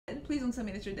Please don't tell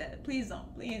me that you're dead. Please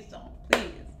don't. Please don't.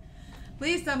 Please.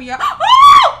 Please tell me you're.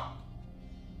 Oh!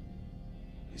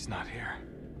 He's not here.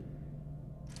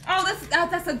 Oh,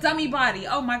 that's a dummy body.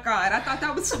 Oh my god. I thought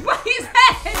that was somebody's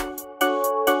head.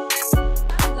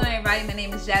 Hello everybody, my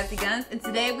name is JazzyGuns, and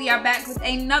today we are back with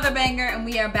another banger, and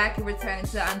we are back and returning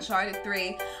to Uncharted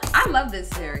 3. I love this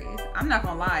series. I'm not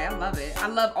gonna lie, I love it. I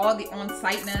love all the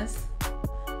on-siteness.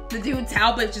 The dude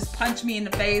Talbot just punched me in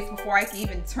the face before I could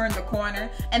even turn the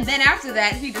corner. And then after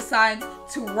that, he decides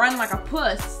to run like a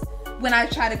puss when I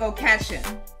try to go catch him.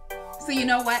 So you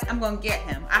know what? I'm gonna get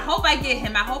him. I hope I get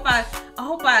him. I hope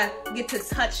I get to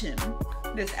touch him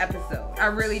this episode. I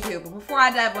really do. But before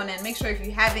I dive on in, make sure if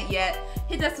you haven't yet,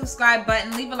 hit that subscribe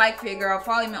button, leave a like for your girl,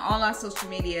 follow me on all our social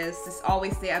medias. Just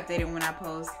always stay updated when I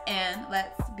post. And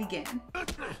let's begin.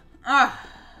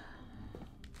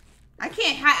 I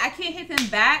can't hit him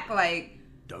back, like.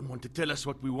 Don't want to tell us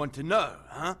what we want to know,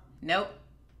 huh? Nope.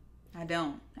 I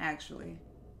don't, actually.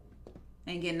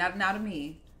 Ain't getting nothing out of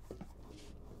me.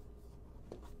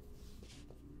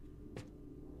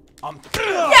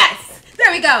 Yes!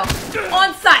 There we go.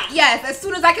 On site, yes. As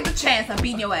soon as I get the chance, I'm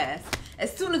beating your ass.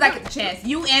 As soon as I get the chance,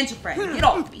 you and your friend. Get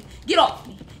off me. Get off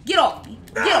me. Get off me.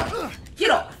 Get off.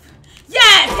 Get off.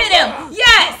 Yes! Hit him!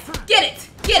 Yes! Get it!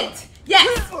 Get it!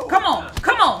 Yes! Come on!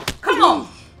 Come on! Come on!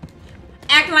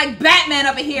 Acting like Batman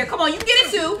up in here. Come on, you can get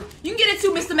it too. You can get it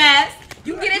too, Mr. Mask.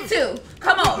 You can get it too.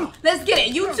 Come on, let's get it.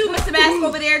 You too, Mr. Mask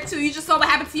over there too. You just saw what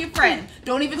happened to your friend.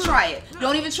 Don't even try it.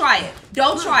 Don't even try it.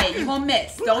 Don't try it. You're gonna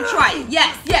miss. Don't try it.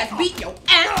 Yes, yes, beat your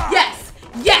ass. Yes,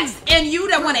 yes. And you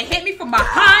that wanna hit me from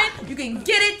behind, you can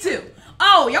get it too.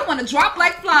 Oh, y'all wanna drop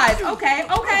like flies. Okay,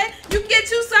 okay. You can get it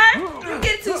too, sir. You can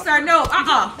get it too, sir. No,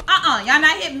 Y'all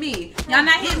not hitting me. Y'all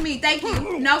not hitting me. Thank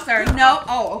you. No, sir. No.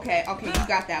 Oh, okay, okay. You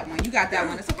got that one. You got that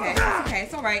one. It's okay. It's okay.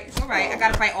 It's all right. It's all right. I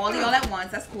gotta fight all of y'all at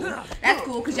once. That's cool. That's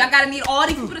cool. Cause y'all gotta need all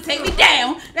these people to take me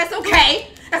down. That's okay.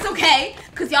 That's okay.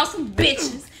 Cause y'all some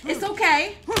bitches. It's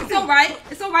okay. It's all right.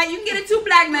 It's all right. You can get it too,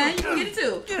 black man. You can get it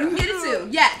too. You can get it too.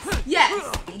 Yes.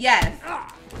 Yes. Yes.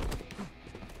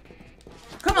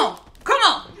 Come on. Come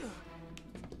on.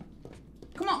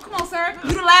 Come on, come on, sir.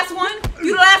 You the last one?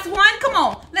 You the last one? Come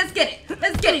on. Let's get it.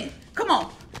 Let's get it. Come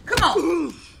on. Come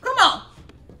on. Come on.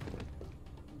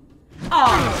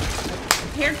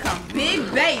 Oh, here come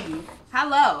Big Baby.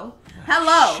 Hello.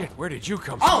 Hello. Shit, where did you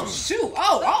come from? Oh, shoot.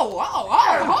 Oh.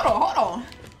 Hold on.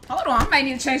 Hold on. I might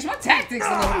need to change my tactics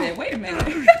a little bit. Wait a minute.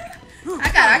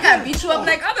 I gotta beat you up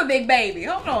like other Big Baby.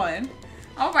 Hold on.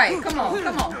 All right. Come on.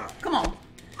 Come on. Come on.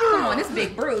 Come on, this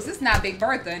Big Bruce. It's not Big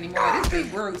Bertha anymore. This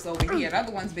Big Bruce over here. The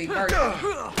other one's Big Bertha.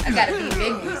 I gotta beat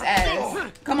Big Bruce's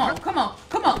ass. Come on, come on,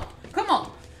 come on, come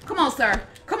on. Come on, sir.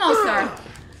 Come on, sir.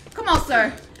 Come on,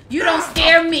 sir. You don't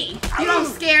scare me. You don't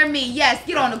scare me. Yes,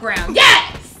 get on the ground.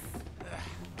 Yes!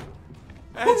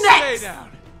 Who next? Stay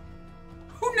down.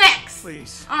 Who next?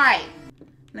 Please. All right.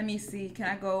 Let me see. Can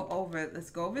I go over? Let's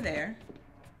go over there.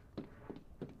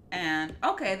 And,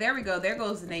 okay, there we go. There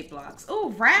goes the Nate blocks.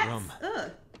 Oh, rats.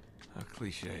 Ugh. A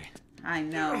cliche. I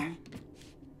know.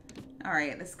 All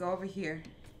right, let's go over here.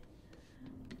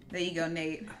 There you go,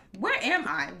 Nate. Where am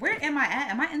I? Where am I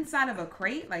at? Am I inside of a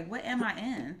crate? Like, what am I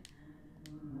in?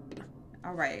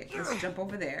 All right, let's jump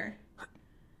over there.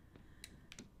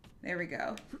 There we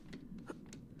go.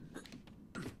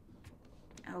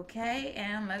 Okay,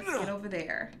 and let's get over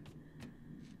there.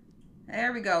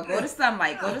 There we go. Go to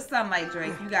sunlight. Go to sunlight,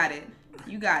 Drake. You got it.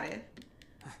 You got it.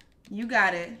 You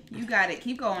got it. You got it.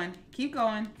 Keep going. Keep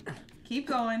going. Keep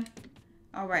going.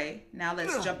 All right. Now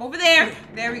let's jump over there.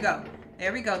 There we go.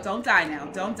 There we go. Don't die now.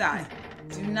 Don't die.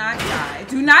 Do not die.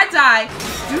 Do not die.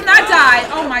 Do not die.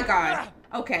 Oh my God.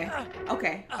 Okay.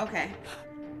 Okay. Okay.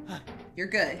 You're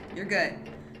good. You're good.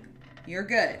 You're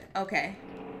good. Okay.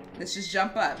 Let's just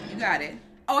jump up. You got it.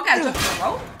 Oh, I gotta jump up the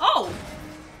rope? Oh.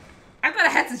 I thought I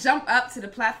had to jump up to the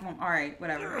platform. All right.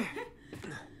 Whatever.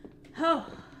 Oh.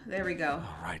 There we go.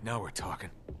 All right, now we're talking.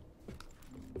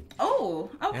 Oh,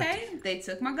 okay. Empty. They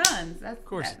took my guns. That's, of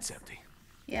course it's empty.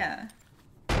 Yeah.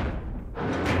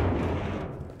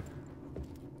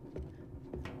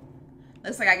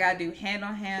 Looks like I gotta do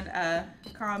hand-on-hand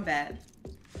combat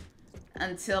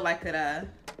until I could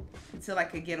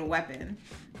get a weapon.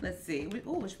 Let's see.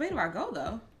 Oh, which way do I go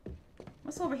though?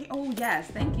 What's over here? Oh yes,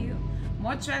 thank you.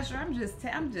 More treasure.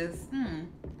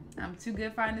 I'm too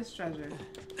good finding this treasure.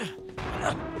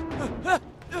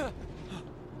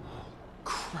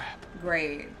 Crap.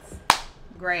 Great.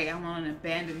 Great. I'm on an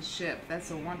abandoned ship. That's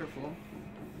so wonderful.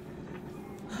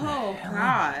 Oh,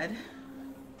 God.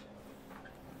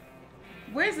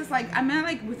 Where's this, like, am I,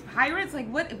 like, with pirates? Like,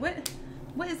 what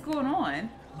is going on?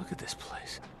 Look at this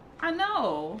place. I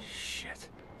know. Shit.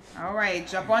 All right,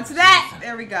 jump onto that.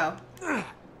 There we go.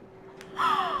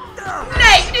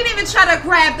 Nate, you didn't even try to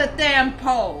grab the damn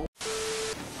pole.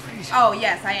 Oh,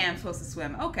 yes, I am supposed to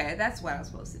swim. Okay, that's what I was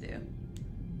supposed to do.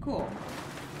 Cool.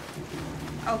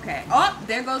 Okay. Oh,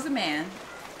 there goes a man.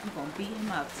 I'm going to beat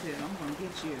him up, too. I'm going to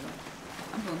get you.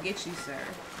 I'm going to get you, sir.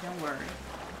 Don't worry.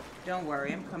 Don't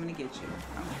worry. I'm coming to get you.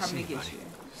 I'm coming to get you.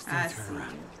 I see you.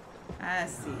 I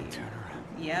see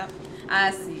you. Yep.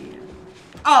 I see you.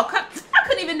 Oh, I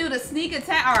couldn't even do the sneak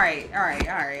attack. All right.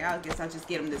 I guess I'll just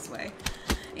get him this way.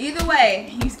 Either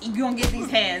way, you're going to get these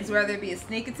hands, whether it be a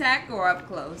sneak attack or up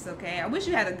close, okay? I wish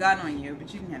you had a gun on you,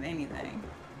 but you didn't have anything.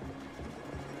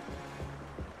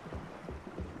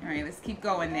 All right, let's keep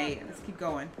going, Nate. Let's keep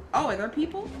going. Oh, are there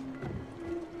people?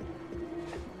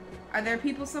 Are there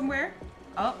people somewhere?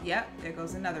 Oh, yep. There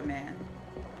goes another man.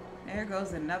 There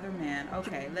goes another man.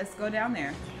 Okay, let's go down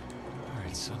there. All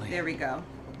right, Sully. There we go.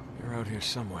 You're out here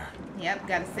somewhere. Yep,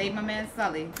 gotta save my man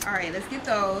Sully. All right, let's get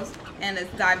those and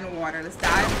let's dive in the water. Let's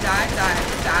dive.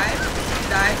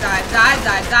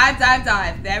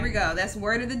 There we go. That's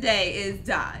word of the day is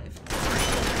dive.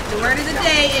 The word of the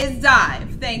day is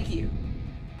dive. Thank you.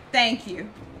 Thank you.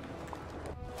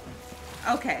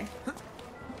 Okay.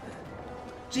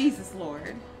 Jesus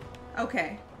Lord.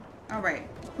 Okay. All right.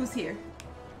 Who's here?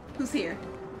 Who's here?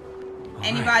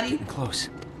 Anybody? Getting close.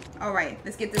 All right.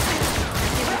 Let's get this man.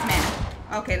 Let's get this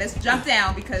man. Okay. Let's jump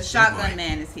down because Shotgun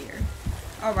Man is here.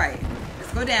 All right.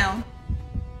 Let's go down.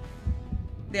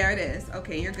 There it is.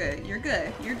 Okay. You're good. You're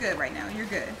good. You're good right now. You're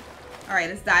good. All right.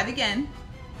 Let's dive again.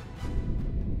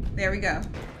 There we go.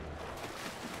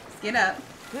 Let's get up.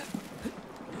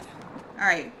 All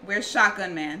right. Where's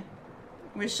Shotgun Man?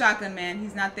 Where's Shotgun Man?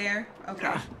 He's not there?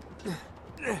 Okay.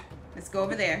 Let's go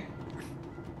over there.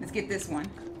 Let's get this one.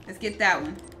 Let's get that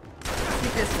one. Let's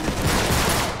get this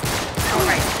one. All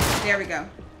right. There we go.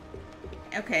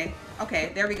 Okay.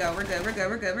 Okay. There we go. We're good. We're good.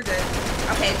 We're good. We're good.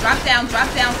 Okay. Drop down.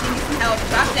 Drop down. So you need some help.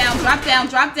 Drop down. Drop down.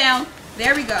 Drop down.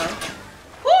 There we go.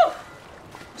 Whew.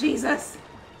 Jesus.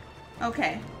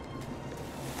 Okay.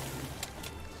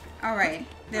 All right.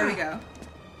 There we go.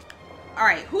 All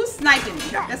right. Who's sniping me?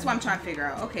 That's what I'm trying to figure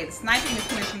out. Okay. The sniping is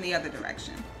coming from the other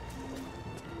direction.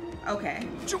 Okay.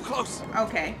 Too close.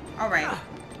 Okay. All right.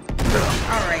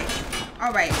 All right.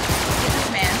 All right. Get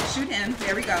this man. Shoot him.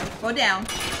 There we go. Go down.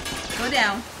 Go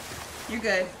down. You're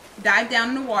good. Dive down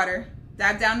in the water.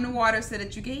 Dive down in the water so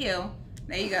that you can heal.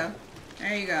 There you go.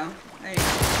 There you go. There you go.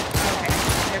 Okay.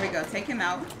 There we go. Take him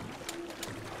out.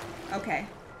 Okay.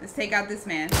 Let's take out this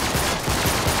man.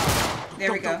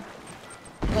 There we go.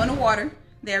 Go in the water.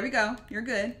 There we go. You're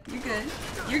good. You're good.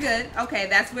 You're good. Okay,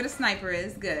 that's where the sniper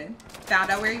is. Good. Found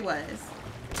out where he was.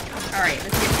 Alright,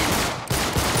 let's get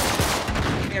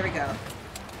him. There we go.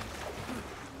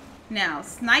 Now,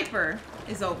 sniper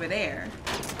is over there.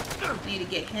 Need to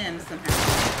get him somehow.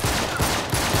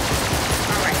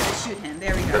 Alright, let's shoot him.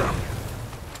 There we go.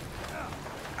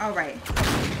 Alright.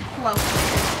 Who else is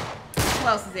there? Who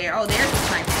else is there? Oh, there's the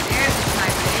sniper. There's the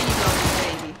sniper. There you go,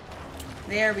 baby.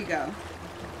 There we go.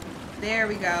 There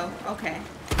we go. Okay.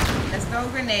 Let's throw a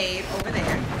grenade over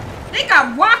there. They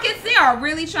got rockets. They are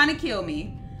really trying to kill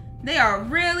me. They are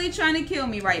really trying to kill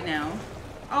me right now.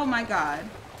 Oh my god.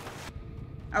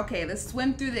 Okay, let's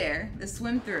swim through there. Let's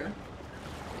swim through.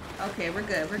 Okay, we're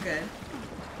good. We're good.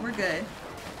 We're good.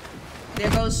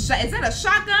 There goes... Is that a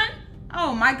shotgun?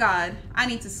 Oh my god. I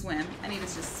need to swim. I need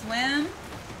to just swim.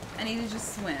 I need to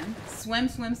just swim. Swim,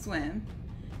 swim, swim.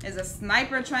 Is a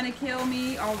sniper trying to kill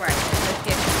me? All right, let's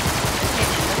get him. Let's get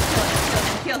him.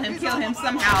 Let's kill him. Kill him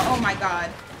somehow. Oh my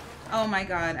god. Oh my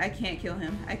god. I can't kill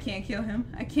him. I can't kill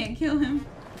him. I can't kill him.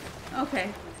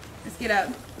 Okay. Let's get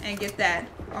up and get that.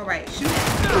 All right, shoot him.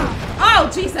 Oh,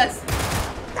 Jesus.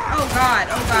 Oh god.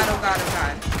 Oh god. Oh god. Oh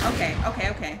god. Okay. Okay.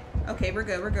 Okay. Okay. We're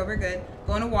good. We're good. We're good.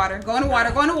 Go in the water. Go in the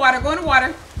water. Go in the water. Go in the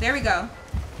water. There we go.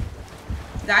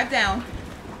 Dive down.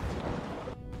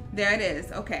 There it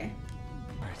is. Okay.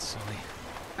 Sully.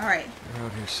 All right. You're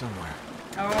out here somewhere.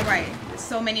 All right. There's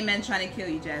so many men trying to kill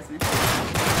you, Jasmine. Shoot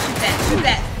that. Shoot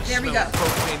that. There we go.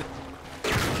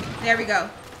 There we go.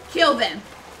 Kill them.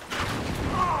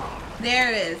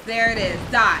 There it is. There it is.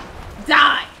 Die.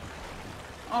 Die.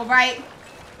 All right.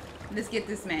 Let's get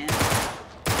this man.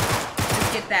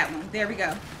 Let's get that one. There we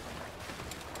go.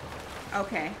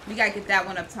 Okay. We got to get that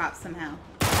one up top somehow.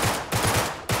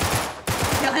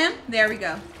 Kill him. There we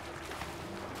go.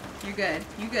 You're good.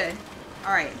 You're good.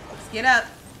 All right. Let's get up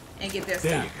and get their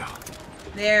stuff. There you go.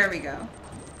 There we go.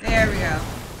 There we go.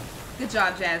 Good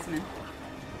job, Jasmine.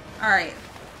 All right.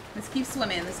 Let's keep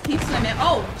swimming. Let's keep swimming.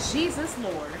 Oh, Jesus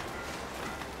Lord.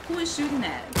 Who is shooting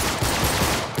at?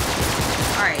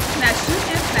 All right. Can I shoot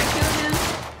him? Can I kill him?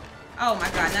 Oh my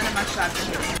god, none of my shots are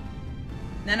hitting.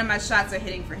 None of my shots are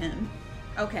hitting for him.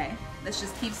 Okay, let's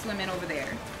just keep swimming over there.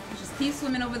 Let's just keep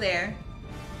swimming over there.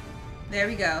 There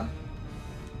we go.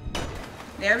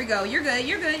 There we go. You're good,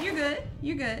 you're good, you're good,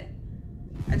 you're good.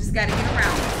 I just gotta get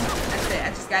around them. That's it, I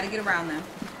just gotta get around them.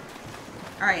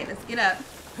 Alright, let's get up.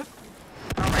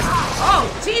 Alright.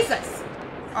 Oh, Jesus!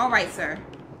 Alright, sir.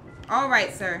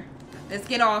 Alright, sir. Let's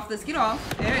get off, let's get off.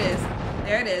 There it is.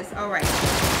 There it is. Alright.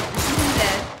 Shoot him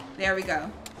dead. There we go.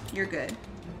 You're good.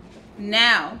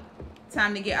 Now,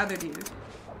 time to get other dude.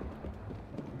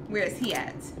 Where is he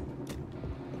at?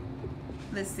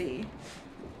 Let's see.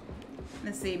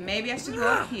 Let's see. Maybe I should go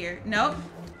up here. Nope.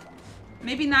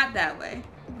 Maybe not that way.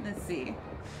 Let's see.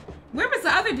 Where was the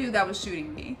other dude that was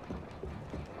shooting me?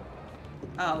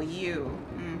 Oh, you.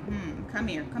 Mm-hmm. Come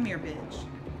here. Come here, bitch.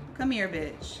 Come here,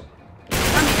 bitch.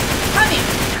 Come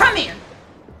here. Come here.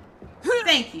 Come here.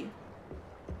 Thank you.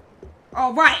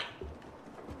 All right.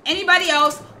 Anybody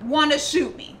else want to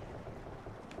shoot me?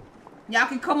 Y'all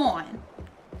can come on.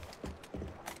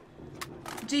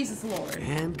 Jesus Lord.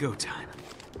 And go time.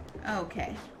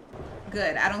 Okay.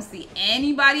 Good. I don't see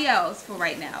anybody else for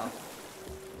right now.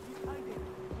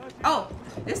 Oh,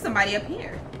 there's somebody up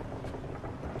here.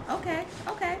 Okay.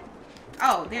 Okay.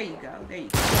 Oh, there you go. There you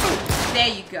go. There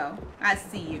you go. I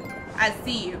see you. I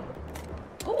see you.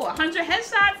 Ooh, 100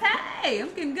 headshots. Hey, I'm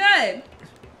getting good.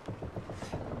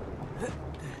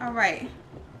 All right.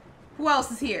 Who else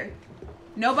is here?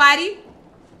 Nobody?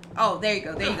 Oh, there you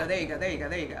go. There you go. There you go. There you go.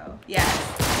 There you go. Yes.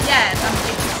 Yes, I'm gonna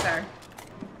get you, sir.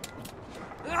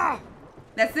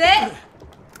 That's it?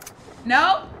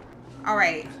 No? All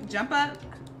right. Jump up.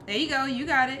 There you go. You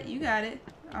got it. You got it.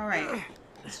 All right.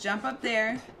 Let's jump up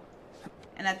there.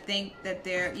 And I think that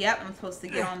they're... Yep, I'm supposed to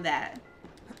get on that.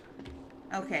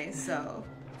 Okay, so...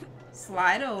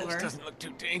 Slide over. This doesn't look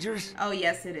too dangerous. Oh,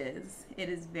 yes, it is. It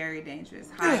is very dangerous.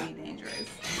 Highly dangerous.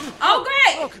 Oh,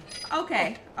 great!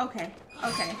 Okay, okay,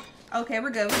 okay. Okay, we're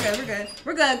good, we're good, we're good.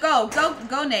 We're good. Go, go,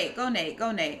 go, Nate. Go, Nate.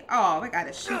 Go, Nate. Oh, I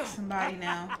gotta shoot somebody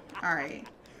now. All right.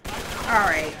 All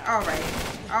right, all right,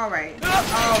 all right,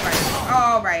 all right,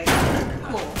 all right.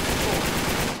 Cool,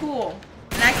 cool, cool.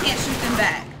 And I can't shoot them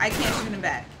back. I can't shoot him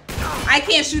back. I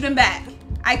can't shoot him back.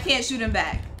 I can't shoot him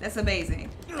back. That's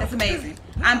amazing. That's amazing.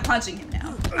 I'm punching him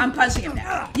now. I'm punching him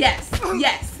now. Yes,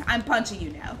 yes, I'm punching you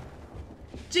now.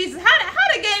 Jesus, how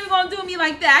the game gonna do me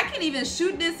like that? I can't even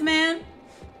shoot this man.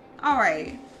 All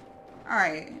right, all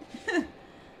right.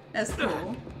 That's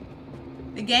cool.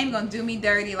 The game gonna do me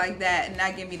dirty like that and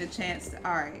not give me the chance to,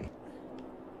 all right.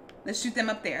 Let's shoot them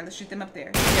up there. Let's shoot them up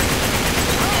there.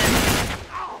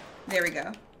 There we go.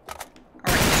 All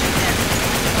right, shoot them.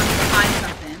 Behind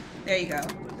something. There you go.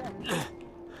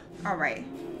 All right.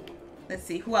 Let's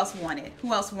see. Who else want it?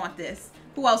 Who else want this?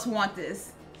 Who else want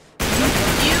this? You do,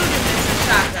 Mr.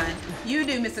 Shotgun. You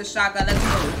do, Mr. Shotgun. Let's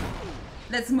move.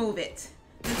 Let's move it.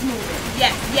 Let's move it.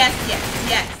 Yes, yes, yes,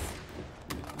 yes.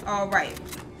 All right.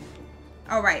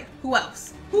 All right. Who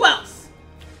else? Who else?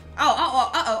 Oh,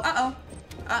 uh-oh, uh-oh, uh-oh.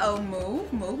 Uh-oh,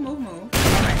 move, move, move, move.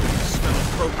 All right.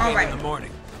 All right. In the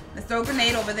morning. Let's throw a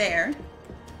grenade over there.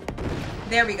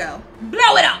 There we go.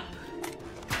 Blow it up!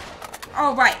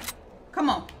 All right. Come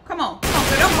on. Come on. Come on,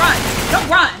 sir. Don't run. Don't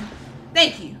run.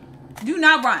 Thank you. Do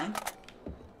not run.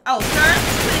 Oh, sir.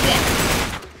 Put it down.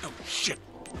 Oh, shit.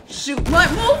 Shoot.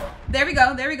 What? Move. There we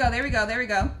go. There we go. There we go. There we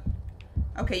go.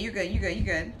 Okay, you're good. You're good. You're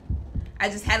good. I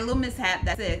just had a little mishap.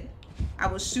 That's it. I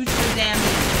will shoot your damn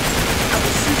knees. I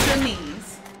will shoot your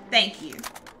knees. Thank you.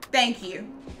 Thank you.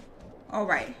 All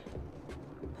right.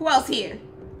 Who else here?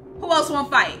 Who else want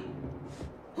to fight?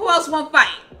 Who else want to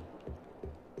fight?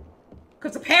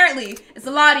 Because apparently, it's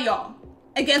a lot of y'all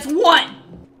against one.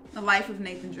 The life of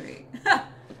Nathan Drake. All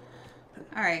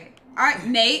right. All right,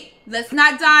 Nate. Let's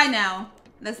not die now.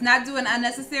 Let's not do an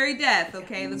unnecessary death,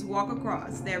 okay? Let's walk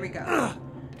across. There we go.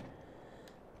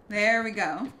 There we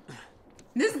go.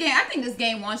 This game, I think this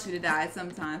game wants you to die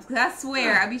sometimes. Because I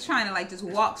swear, I be trying to, like, just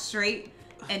walk straight.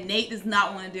 And Nate does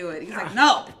not want to do it. He's like,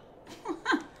 no.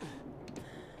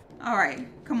 All right.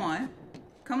 Come on.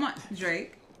 Come on,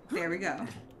 Drake. There we go.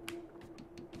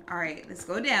 All right. Let's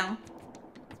go down.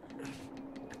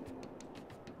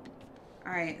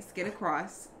 All right. Let's get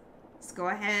across. Let's go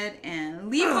ahead and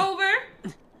leap over.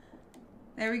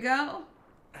 There we go.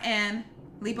 And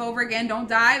leap over again. Don't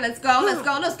die. Let's go. Let's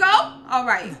go. Let's go. All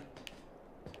right.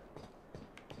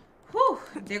 Whew.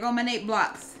 There go my Nate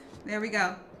blocks. There we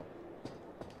go.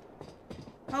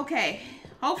 Okay.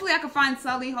 Hopefully I can find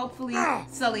Sully. Hopefully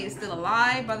Sully is still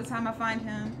alive by the time I find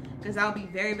him. Because I'll be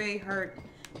very, very hurt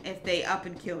if they up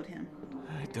and killed him. All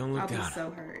right, don't look down. I'll be so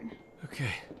hurt.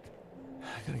 Okay. I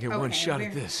gotta get one shot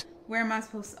at this. Where am I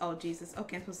supposed to? Oh, Jesus.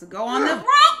 Okay, I'm supposed to go on the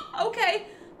rope. Okay.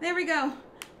 There we go.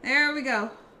 There we go.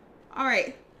 All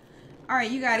right. All right,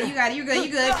 you got it. You got it. You're good.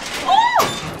 You're good.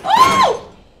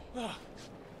 Oh! Oh!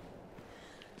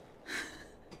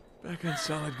 Back on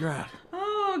solid ground.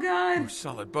 Oh, God. Or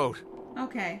solid boat.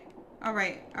 Okay. All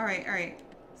right. All right. All right.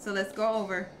 So let's go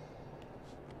over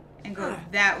and go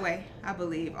that way, I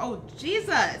believe. Oh,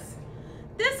 Jesus.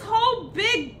 This whole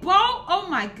big boat. Oh,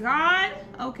 my God.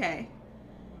 Okay.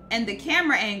 And the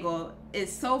camera angle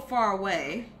is so far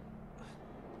away.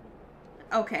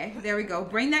 Okay, there we go.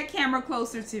 Bring that camera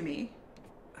closer to me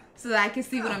so that I can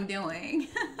see what I'm doing.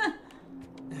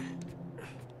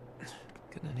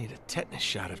 Gonna need a tetanus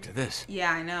shot after this.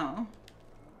 Yeah, I know.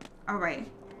 All right.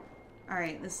 All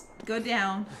right, let's go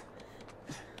down.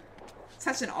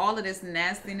 Touching all of this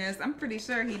nastiness. I'm pretty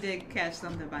sure he did catch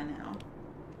something by now.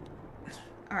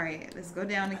 All right, let's go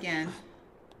down again.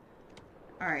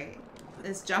 All right,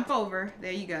 let's jump over.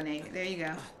 There you go, Nate. There you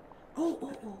go. Oh,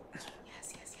 oh, oh.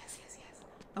 Yes, yes, yes, yes, yes.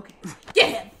 Okay. Get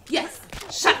him. Yes.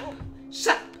 Shut up.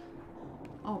 Shut up.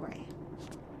 All right.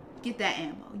 Get that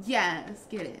ammo. Yes,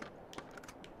 get it.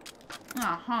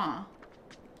 Uh-huh.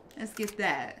 Let's get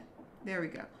that. There we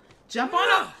go. Jump on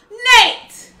up.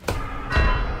 Nate!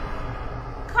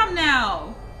 Come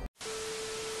now.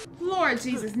 Lord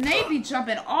Jesus, Nate be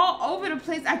jumping all over the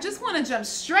place. I just want to jump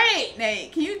straight,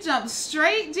 Nate. Can you jump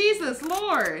straight? Jesus,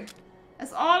 Lord.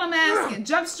 That's all I'm asking.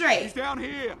 Jump straight. He's down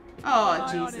here. Oh,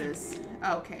 Jesus.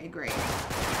 Okay, great.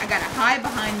 I gotta hide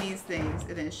behind these things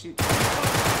and then shoot them.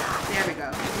 There we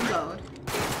go. Reload.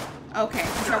 Okay,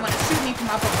 so I want to shoot me from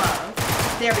up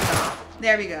above. There we go.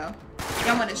 There we go.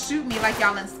 Y'all want to shoot me like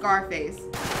y'all in Scarface.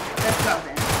 Let's go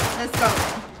then. Let's go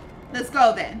then. Let's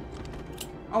go then.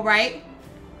 All right.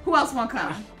 Who else want to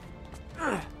come?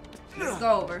 Let's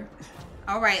go over.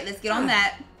 All right, let's get on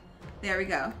that. There we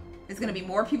go. There's going to be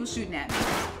more people shooting at me.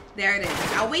 There it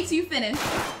is. I'll wait till you finish.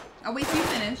 I'll wait till you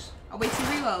finish. I'll wait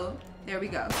till you reload. There we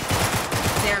go.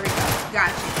 There we go.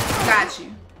 Got you. Got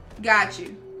you. Got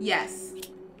you. Yes.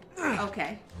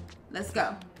 Okay. Let's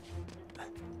go.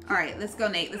 All right, let's go,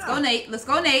 Nate. Let's go, Nate. Let's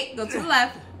go, Nate. Go to the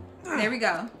left. There we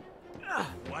go.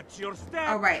 Watch your step.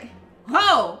 All right.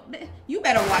 Whoa! You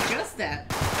better watch your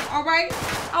step. All right?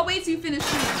 I'll wait till you finish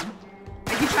shooting.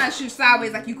 Like you trying to shoot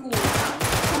sideways like you cool.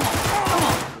 Come on. Come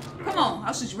on. Come on.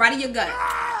 I'll shoot you right in your gut.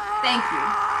 Thank you.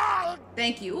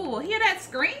 Thank you. Ooh, hear that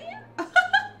scream?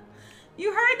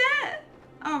 You heard that?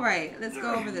 All right. Let's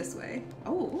go over this way.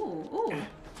 Oh, ooh, ooh.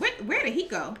 Where did he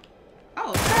go?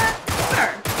 Oh, sir.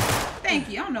 Sir. Thank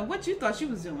you. I don't know what you thought you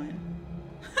was doing.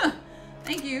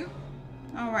 Thank you.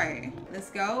 All right. Let's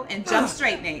go and jump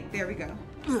straight, Nate. There we go.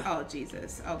 Oh,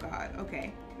 Jesus. Oh, God.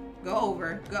 Okay. Go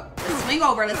over. Go. Let's swing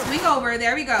over. Let's swing over.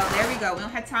 There we go. There we go. We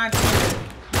don't have time for this.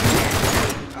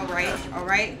 All right. All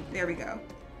right. There we go.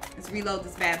 Let's reload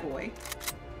this bad boy.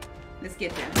 Let's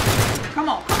get them. Come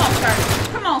on. Come on,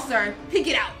 sir. Come on, sir. Peek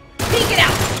it out. Peek it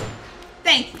out.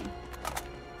 Thank you.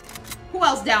 Who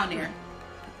else down there?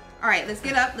 All right. Let's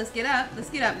get up. Let's get up. Let's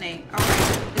get up, Nate. All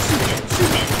right. Let's shoot him.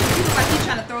 Shoot him. He looks like he's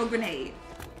trying to throw a grenade.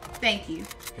 Thank you.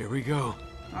 Here we go.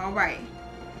 All right.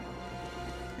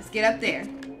 Let's get up there.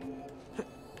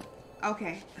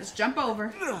 Okay. Let's jump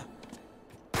over.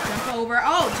 Jump over.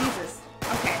 Oh, Jesus.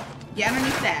 Okay. Get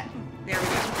underneath that. There we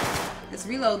go. Let's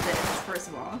reload this, first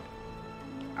of all.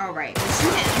 All right. Let's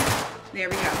shoot him. There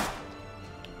we go.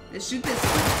 Let's shoot this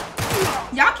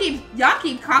one. Y'all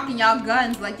keep cocking y'all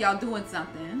guns like y'all doing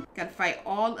something. Gotta fight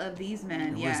all of these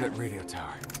men. Where's that radio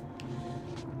tower?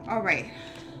 All right.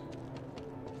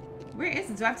 Where is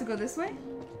it? Do I have to go this way?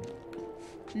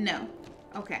 No.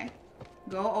 Okay.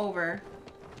 Go over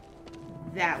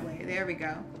that way. There we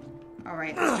go. All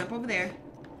right. Let's jump over there.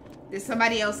 There's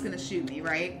somebody else gonna shoot me,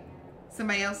 right?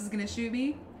 Somebody else is gonna shoot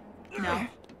me? No?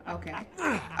 Okay.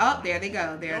 Oh, there they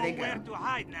go. There they go. To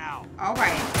hide now. All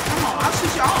right. Come on. I'll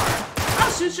shoot your arm.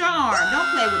 I'll shoot your arm. Don't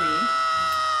play with me.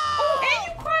 Oh, and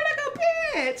you cry like a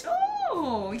bitch.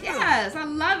 Oh, yes. I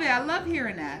love it. I love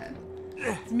hearing that.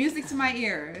 It's music to my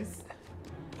ears.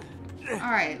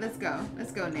 All right. Let's go.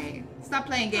 Let's go, Nate. Stop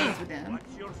playing games with them. Watch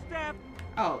your step.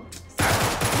 Oh,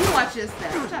 sorry. You watch your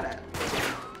step. Shut up.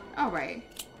 All right.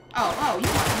 Oh,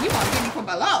 you want to get me from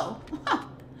below.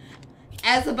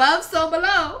 As above, so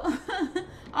below.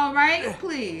 All right,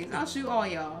 please. I'll shoot all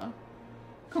y'all.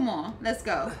 Come on, let's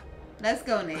go. Let's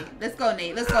go, Nate. Let's go,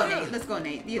 Nate. Let's go, Nate. Let's go,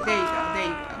 Nate. There you go. There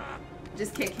you go.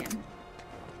 Just kick him.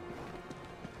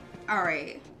 All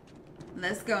right.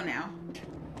 Let's go now.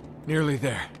 Nearly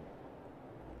there.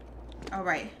 All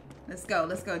right. Let's go.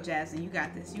 Let's go, Jazzy. You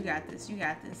got this. You got this. You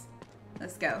got this.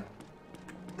 Let's go.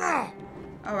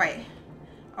 All right.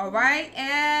 All right,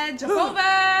 and jump over.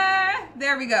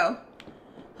 There we go.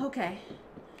 Okay.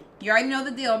 You already know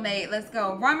the deal, Nate. Let's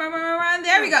go. Run, run, run, run, run.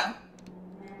 There we go.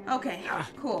 Okay,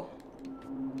 cool.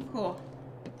 Cool.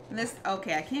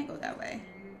 Okay, I can't go that way.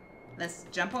 Let's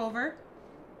jump over.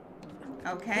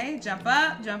 Okay, jump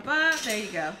up, jump up. There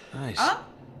you go. Nice. Up.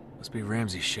 Must be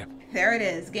Ramsey's ship. There it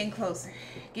is. Getting closer.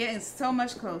 Getting so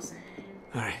much closer.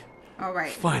 All right. All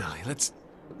right. Finally, let's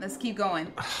keep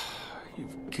going.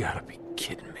 You've got to be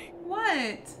kidding me.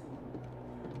 What?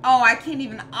 Oh, I can't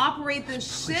even operate the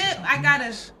ship. I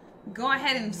gotta go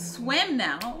ahead and swim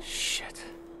now. Shit.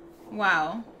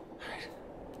 Wow.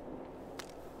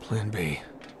 Plan B.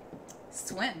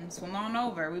 Swim on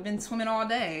over. We've been swimming all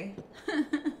day.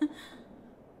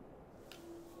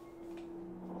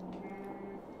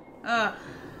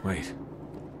 Wait.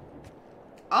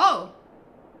 Oh.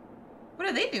 What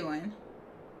are they doing?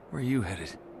 Where are you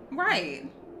headed? Right.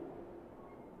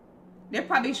 They're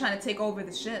probably trying to take over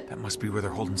the ship. That must be where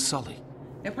they're holding Sully.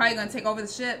 They're probably gonna take over the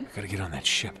ship. I gotta get on that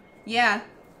ship. Yeah.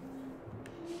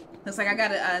 Looks like I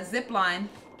got a zip line.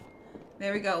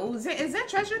 There we go. Ooh, is there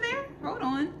treasure there? Hold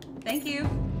on. Thank you.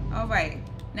 All right.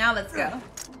 Now let's go.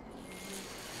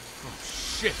 Oh,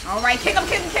 shit. All right. Kick him,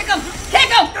 kick him, kick him. Kick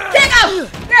him, kick him.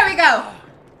 There we go.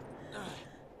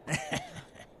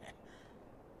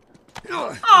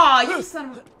 Oh, you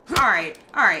son of a... All right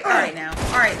now.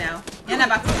 You're not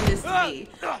about to do this to me.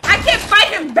 I can't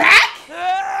fight him back?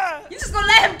 You just gonna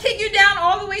let him kick you down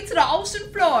all the way to the ocean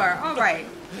floor. All right,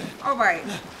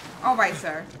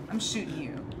 sir. I'm shooting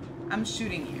you. I'm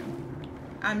shooting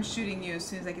you as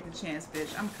soon as I get the chance,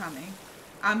 bitch.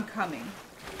 I'm coming.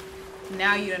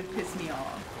 Now you done piss me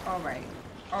off. All right.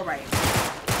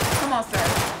 Come on,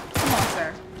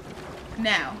 sir.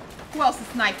 Now, who else is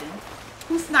sniping?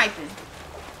 Who's sniping?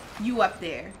 You up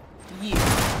there. You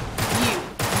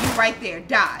right there.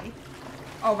 Die.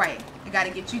 All right. I gotta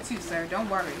get you too, sir. Don't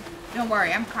worry.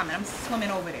 I'm coming. I'm swimming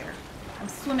over there.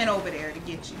 To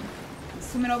get you.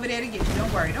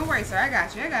 Don't worry, sir. I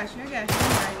got you.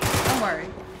 Don't worry.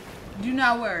 Do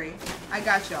not worry. I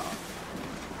got y'all.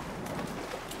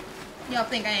 Y'all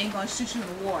think I ain't gonna shoot you in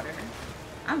the water.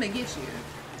 I'm gonna get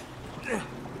you.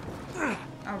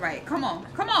 All right. Come on.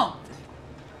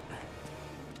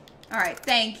 All right,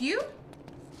 thank you.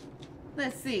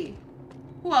 Let's see.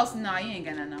 Who else? No, you ain't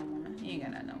got no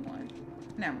more.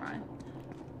 Never mind.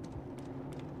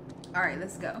 All right,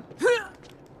 let's go.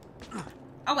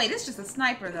 Oh, wait, this is just a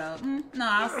sniper, though. No,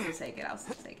 I'll still take it.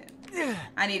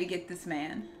 I need to get this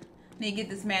man.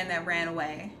 That ran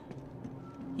away.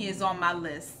 He is on my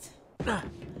list.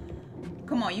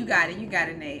 Come on, you got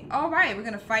it, Nate. All right, we're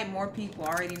going to fight more people. I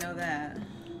already know that.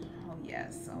 Oh,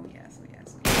 yes.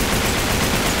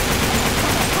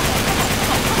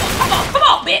 Come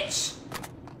on, bitch!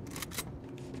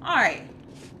 Alright.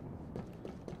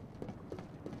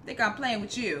 Think I'm playing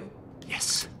with you.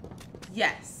 Yes.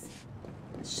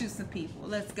 Let's shoot some people.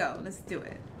 Let's go. Let's do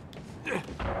it.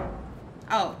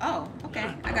 Oh,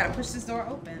 okay. I gotta push this door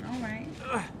open. Alright.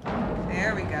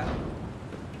 There we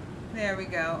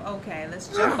go. Okay, let's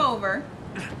jump over.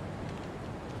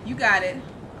 You got it.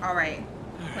 Alright.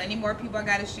 Plenty more people I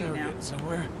gotta shoot now.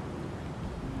 Somewhere.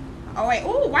 Oh wait,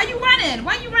 ooh, why you running?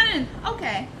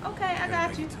 Okay, I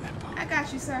got you.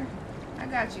 Sir.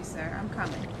 I'm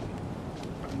coming.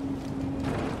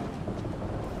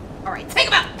 All right, take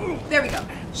him out. There we go.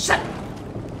 Shut up.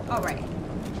 All right.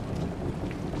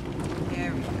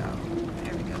 There we go.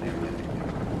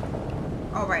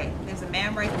 All right, there's a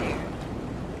man right there.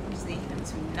 Just need him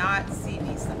to not see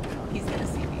me somehow. He's gonna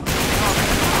see me.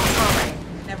 All right.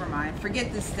 Never mind.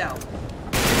 Forget this stealth.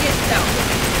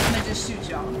 I'm gonna just shoot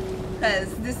y'all.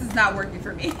 Because this is not working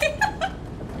for me.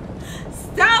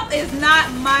 Stealth is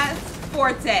not my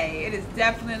forte. It is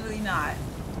definitely not.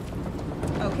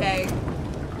 Okay.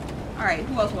 Alright,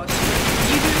 who else wants to?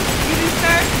 You do,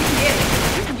 sir?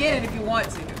 You can get it if you want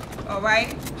to.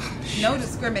 Alright? No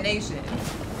discrimination.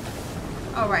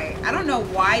 Alright, I don't know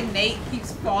why Nate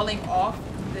keeps falling off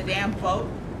the damn boat.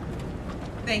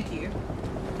 Thank you.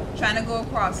 Trying to go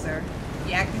across, sir.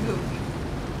 You acting goofy.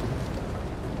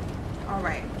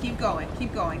 Alright, keep going.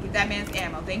 Get that man's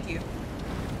ammo. Thank you.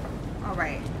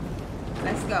 Alright.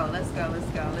 Let's go. Let's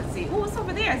see. Ooh, what's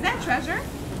over there? Is that treasure?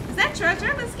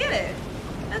 Let's get it.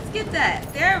 Let's get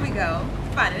that. There we go.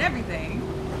 Finding everything.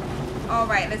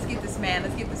 Alright, let's get this man.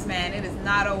 It is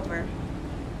not over.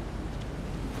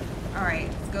 Alright,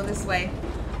 let's go this way.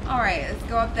 Alright, let's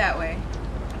go up that way.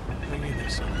 Hang in there,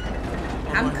 son.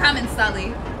 I'm coming,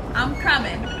 Sully. I'm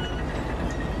coming.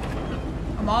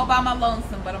 I'm all by my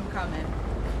lonesome, but I'm coming.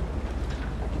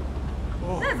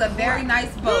 That's a very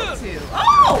nice boat, too.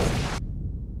 Oh!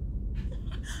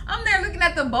 I'm there looking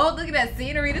at the boat, looking at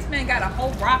scenery. This man got a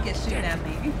whole rocket shooting at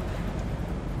me.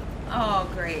 Oh,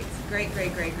 great. Great.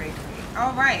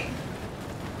 All right.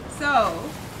 So,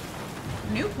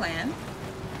 new plan.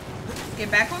 Let's get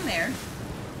back on there.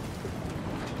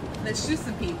 Let's shoot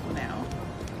some people now.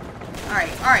 All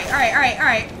right.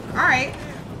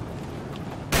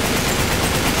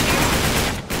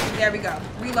 There we go.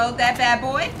 Reload that bad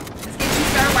boy. Let's get you,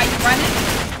 sir, while you're running.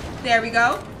 There we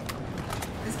go.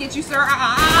 Let's get you, sir.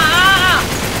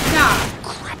 Nah.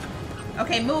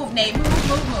 Okay, move, Nate.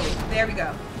 Move. There we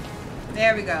go.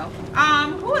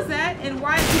 Who is that? And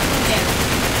why is he doing damage?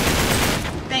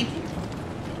 Thank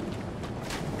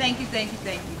you.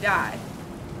 Die.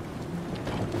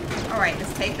 Alright,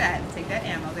 let's take that. Take that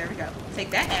ammo. There we go. Take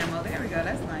that ammo. There we go.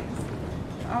 That's nice.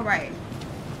 Alright.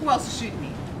 Who else is shooting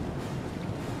me?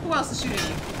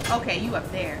 Okay, you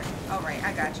up there. Alright,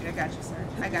 I got you, sir.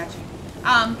 I got you.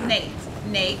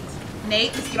 Nate,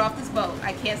 let's get off this boat.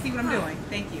 I can't see what I'm doing.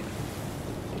 Thank you.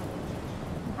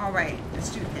 Alright,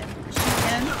 let's shoot him. Shoot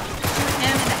him in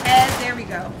the head. There we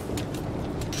go.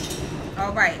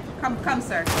 Alright, come,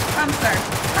 sir.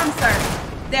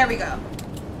 There we go.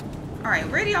 Alright,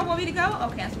 where do y'all want me to go?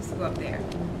 Okay, I'm supposed to go up there.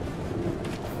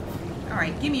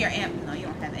 Alright, give me your ammo. No, you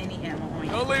don't have any ammo on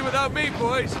you. Don't leave without me,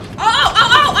 boys.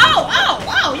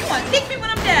 Oh, you want to kick me when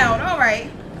I'm down. Alright.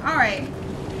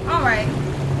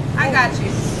 I got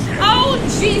you. Oh,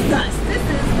 Jesus. This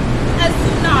is a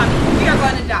tsunami. We are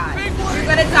going to die. We're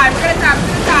going to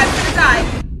die.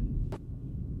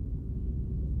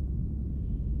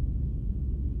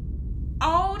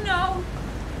 Oh, no.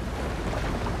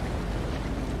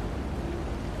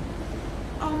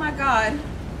 Oh, my God.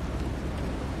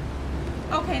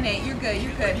 Okay, Nate, you're good.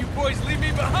 You boys leave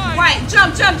me behind. Right,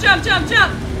 jump. Jump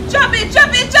it.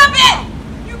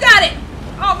 You got it.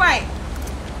 All right.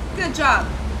 Good job,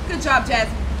 Jazzy.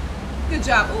 Good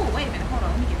job. Ooh, wait a minute. Hold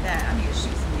on. Let me get that. I'm going to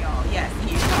shoot some of y'all. Yes,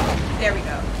 here. There we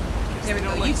go.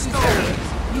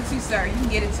 You too, sir. You can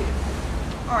get it too.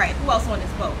 All right. Who else on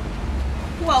this boat?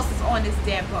 Who else is on this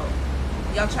damn boat?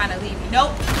 Y'all trying to leave me?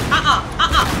 Nope.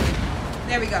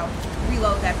 There we go.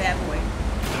 Reload that bad boy.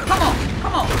 Come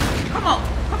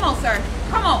on, sir.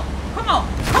 Come on.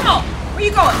 Where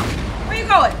you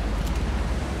going?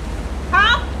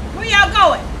 Huh? Where y'all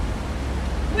going?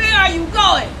 Where are you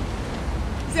going?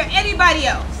 Is there anybody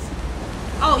else?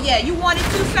 Oh yeah, you want it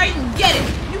too, sir? You can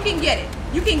get it.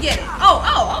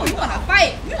 Oh, you wanna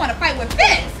fight? You wanna fight with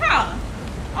fists, huh?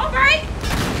 Alright.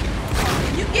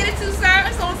 You get it too, sir.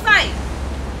 It's on sight.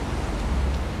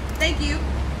 Thank you.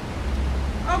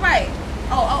 Alright.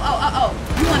 Oh.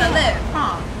 You want to live,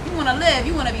 huh? You want to live.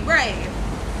 You want to be brave.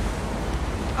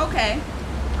 Okay.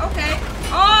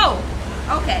 Oh!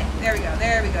 Okay. There we go.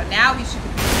 Now we should be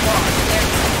wall. There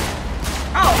we go.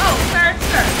 Oh, sir.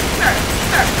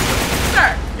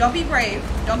 Don't be brave.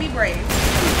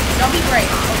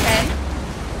 Okay?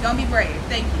 Don't be brave.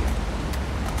 Thank you.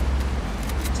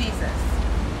 Jesus.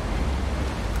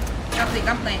 Y'all think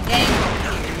I'm playing games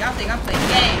over here. Y'all think I'm playing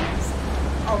games.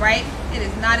 Alright? It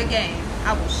is not a game.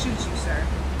 I will shoot you, sir.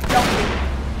 Don't do it.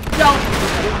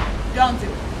 Don't do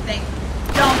it. Thank you.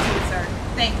 Don't do it, sir.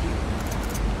 Thank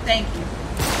you.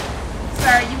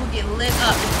 Sir, you will get lit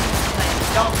up if you play.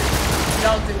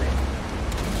 Don't do it.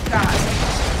 God.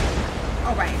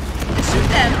 Alright. Let's shoot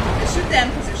them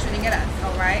because they're shooting at us.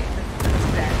 Alright? Let's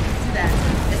do that.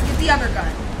 Let's get the other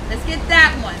gun. Let's get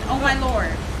that one. Oh my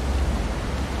lord.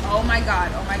 Oh my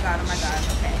god. Okay.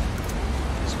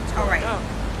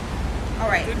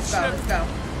 Alright, let's go.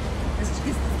 Let's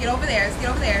get over there.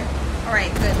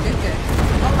 Alright, good.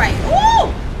 Alright. Woo!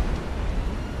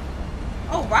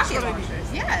 Oh, rocket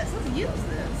launchers. Yes, let's use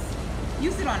this.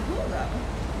 Use it on who, though?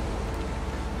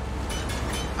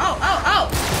 Oh,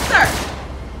 sir.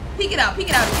 Peek it out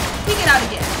again.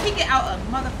 Peek it out a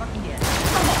motherfucking again.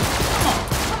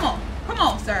 Come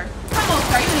on, sir. You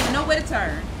don't even know where to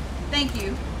turn. Thank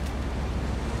you.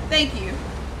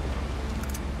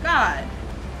 God.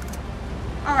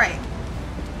 Alright.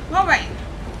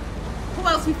 Who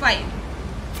else we fighting?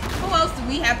 Who else do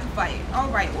we have to fight?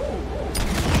 Alright. Ooh.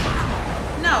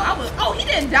 No, oh, he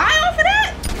didn't die off of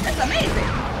that? That's amazing.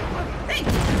 Thank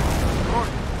you.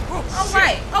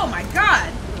 Alright. Oh my god.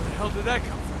 Where the hell did that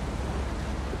come from?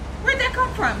 Where'd that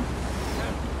come from?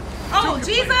 Oh,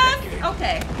 Jesus?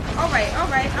 Okay. Alright.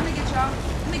 I'm gonna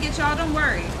get y'all. Don't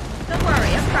worry. I'm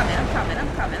coming.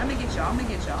 I'm gonna get y'all.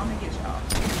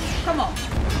 Come on.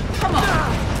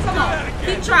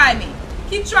 Keep trying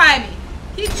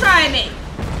me.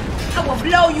 I will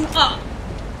blow you up.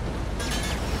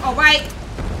 Alright?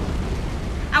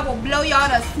 I will blow y'all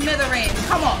to smithereens.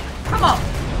 Come on.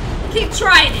 Keep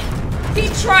trying it.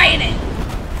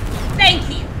 Thank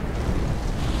you.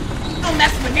 Don't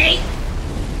mess with Nate.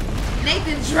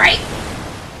 Nathan Drake.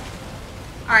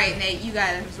 All right, Nate, you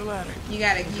gotta jump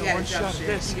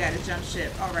ship. You gotta jump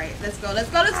ship. All right, let's go. Let's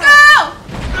go. Let's go.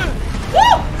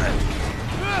 Woo!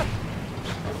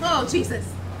 Oh Jesus.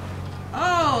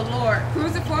 Oh Lord.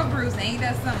 Cruising for a bruise. Ain't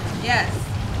that something? Yes.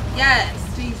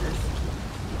 Yes. Jesus.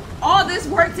 All this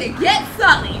work to get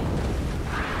Sully.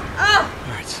 Oh.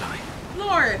 All right, Sully.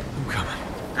 Lord.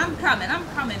 I'm coming. I'm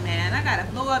coming, man. I gotta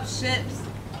blow up ships.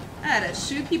 I gotta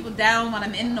shoot people down when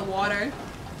I'm in the water.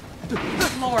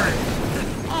 Lord.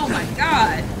 Oh my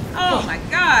God. Oh my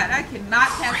God. I cannot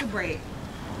catch a break.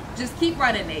 Just keep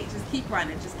running, Nate. Just keep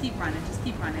running. Just keep running. Just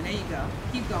keep running. There you go.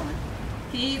 Keep going.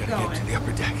 Keep going. Get to the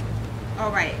upper deck.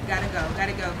 All right. Gotta go.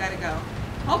 Gotta go. Gotta go.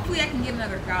 Hopefully I can get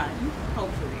another gun.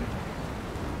 Hopefully.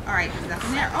 All right. There's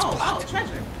nothing there. Oh,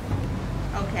 treasure.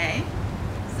 Okay.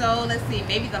 So let's see.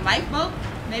 Maybe the lifeboat.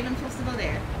 Maybe I'm supposed to go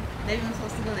there. Maybe I'm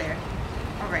supposed to go there.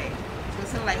 All right.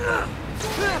 Let's go to the lifeboat.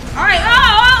 All right.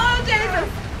 Oh,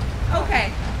 Jesus.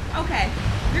 Okay. Okay.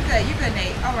 You're good. You're good,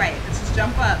 Nate. All right. Let's just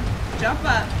jump up. Jump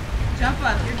up. Jump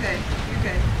up. You're good. You're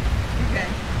good. You're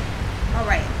good. All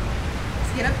right.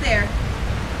 Let's get up there.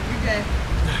 You're good.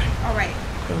 All right.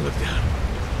 Don't look down.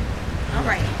 All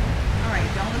right. All right.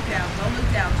 Don't look down. Don't look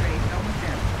down, Drake. Don't look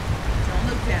down. Don't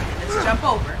look down. Let's jump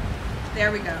over.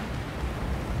 There we go.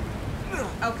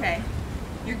 Okay.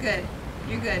 You're good.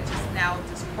 You're good.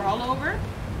 Just crawl over.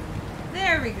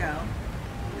 There we go.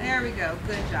 There we go.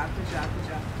 Good job. Good job. Good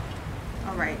job.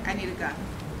 All right. I need a gun.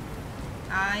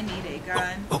 I need a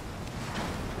gun.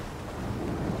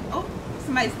 Oh,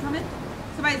 somebody's coming.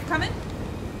 Somebody's coming.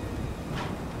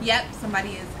 Yep, somebody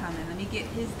is coming. Let me get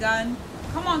his gun.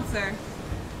 Come on, sir.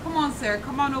 Come on, sir.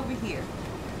 Come on over here.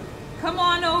 Come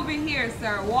on over here,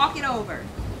 sir. Walk it over.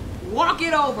 Walk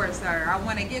it over, sir. I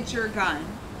want to get your gun.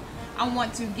 I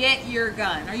want to get your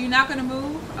gun. Are you not going to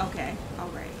move? Okay. All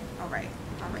right. All right.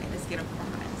 All right. Let's get him from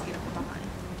behind. Let's get him from behind.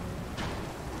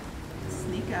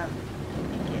 Sneak up.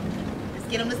 Let's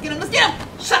get him. Let's get him. Let's get him.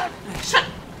 Shut. Shut.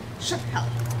 Shut the hell up.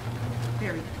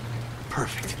 There we go.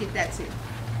 Perfect. Let's get that too.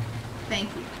 Thank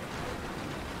you.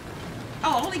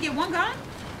 Oh, I only get one gun?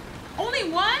 Only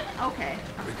one? Okay.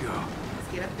 Here we go.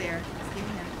 Let's get up there. Let's get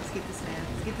him. Let's get this man.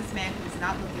 Let's get this man who is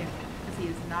not looking. Because he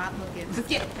is not looking. Let's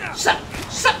get him. Shut.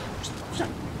 Shut. Shut.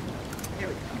 There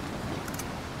we go.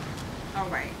 All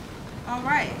right. All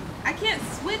right. I can't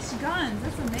switch guns.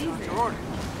 That's amazing.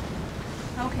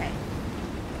 Okay.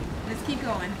 Let's keep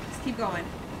going. Let's keep going.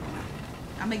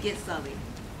 I'm going to get Sully.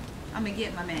 I'm going to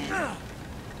get my man.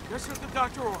 This is the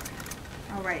Dr. Order.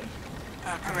 All right.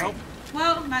 All All right. right.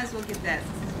 Well, might as well get that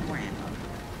since it's more ammo.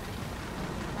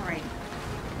 All right.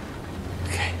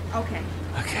 Okay. Okay.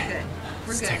 Okay. We're good. We're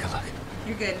Let's good. take a look.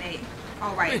 You're good, Nate.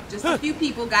 All right. Just a few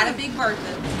people. Got a big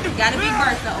Bertha. Got a big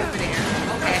Bertha over there.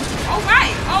 Okay. All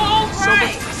right. All right. So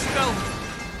much to smell.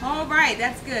 All right.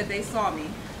 That's good. They saw me.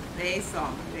 They saw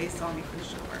me. They saw me for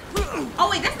sure. Oh,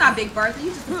 wait. That's not Big Bertha.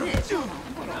 You just a bitch. Hold on.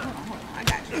 Hold on. Hold on. Hold on. I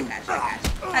got you. I got you. I got you.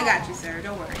 I got you, sir.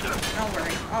 Don't worry. Don't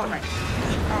worry. All right.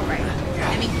 All right.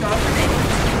 Let me go over there.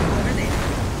 Over there.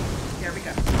 There we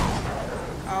go.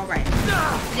 All right.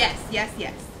 Yes. Yes.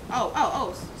 Yes.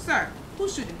 Oh, sir.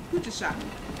 Who's shooting? Who just shot me?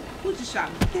 Who just shot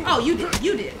me? Oh, you did.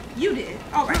 You did. You did.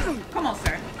 All right. Come on,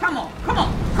 sir. Come on. Come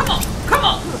on. Come on. Come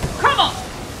on. Come on.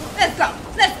 Let's go.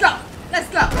 Let's go. Let's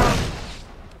go.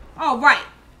 All right.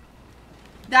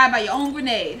 Die by your own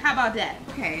grenade. How about that?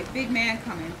 Okay. Big man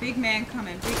coming. Big man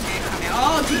coming. Big man coming.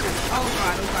 Oh, Jesus. Oh,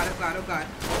 God. Oh, God. Oh, God. Oh, God.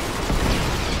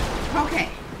 Okay.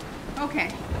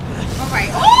 Okay. All right.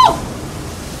 Oh!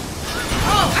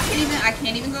 Oh, I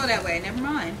can't even go that way. Never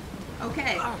mind.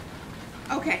 Okay.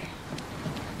 Okay.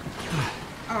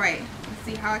 All right. Let's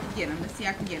see how I can get him. Let's see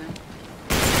how I can get him.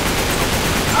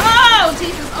 Oh,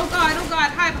 Jesus. Oh, God. Oh,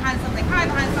 God. Hide behind something. Hide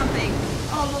behind something.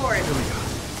 Oh, Lord. Here we go.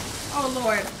 Oh,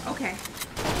 Lord. Okay.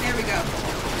 There we go.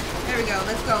 There we go.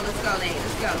 Let's go. Let's go, Nate.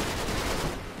 Let's go.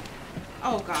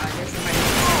 Oh, God. There's somebody.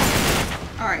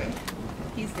 All right.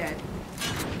 He's dead.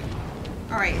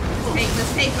 All right.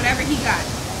 Let's take whatever he got.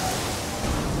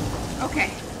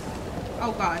 Okay.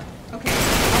 Oh, God. Okay.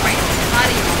 All right.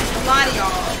 A lot of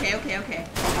y'all. Okay, okay, okay.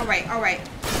 All right, all right.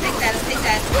 Let's take that. Let's take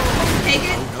that. Take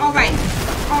it. All right.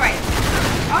 All right.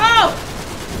 Oh!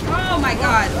 Oh, my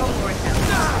God. Oh, Lord. Good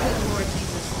Lord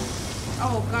Jesus.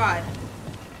 Oh, God.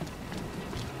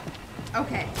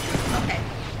 Okay. Okay.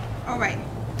 All right.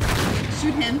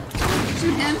 Shoot him.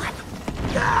 Shoot him.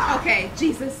 Okay.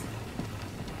 Jesus.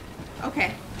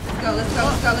 Okay. Let's go. Let's go.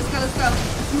 Let's go. Let's go. Let's go.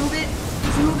 Let's move it.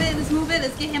 Let's move it. Let's move it.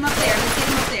 Let's get him up there. Let's get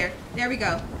him up there. There we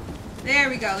go. There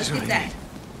we go. Let's get that.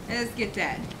 Let's get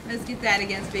that. Let's get that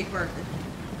against Big Bertha.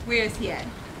 Where is he at?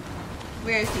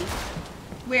 Where is he?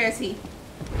 Where is he?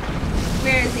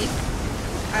 Where is he?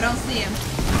 I don't see him.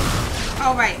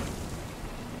 All right.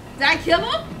 Did I kill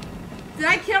him? Did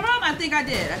I kill him? I think I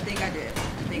did. I think I did.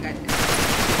 I think I did.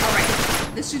 All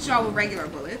right. Let's shoot y'all with regular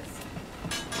bullets.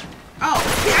 Oh,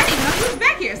 yeah, I didn't even know he was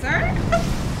back here, sir.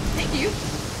 Thank you.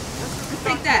 Let's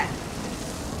take that.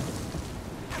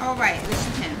 All right. Let's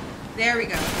shoot him. There we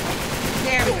go.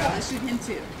 There we go. Let's shoot him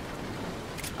too.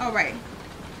 All right.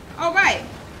 All right.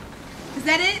 Is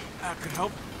that it? That could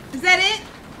help. Is that it?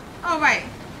 All right.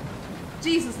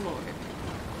 Jesus Lord.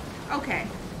 Okay.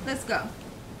 Let's go.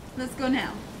 Let's go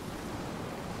now.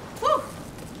 Woo.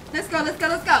 Let's go. Let's go.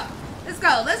 Let's go. Let's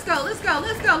go. Let's go. Let's go.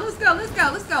 Let's go. Let's go. Let's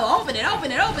go. Let's go. Open it.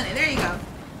 Open it. Open it. There you go.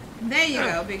 There you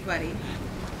go, big buddy.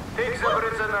 Takes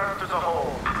evidence in there as a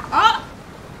whole. Oh.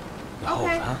 Oh,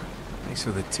 Okay. huh? Thanks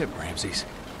for the tip, Ramses.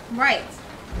 Right.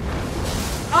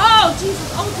 Oh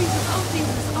Jesus. Oh Jesus. Oh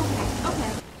Jesus. Okay.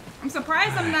 Okay. I'm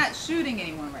surprised I'm not shooting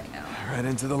anyone right now. Right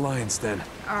into the lion's den.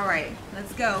 All right.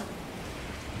 Let's go.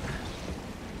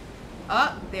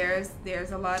 Oh, there's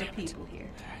a lot of people here.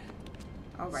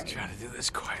 All right. Let's try to do this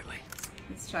quietly.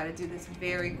 Let's try to do this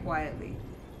very quietly.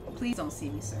 Please don't see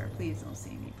me, sir. Please don't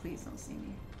see me. Please don't see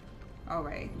me. All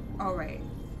right. All right.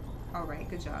 All right.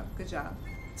 Good job. Good job.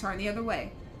 Turn the other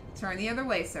way. Turn the other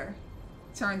way, sir.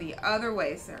 Turn the other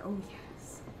way, sir. Oh,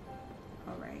 yes.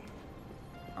 All right.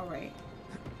 All right.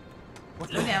 Go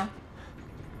down.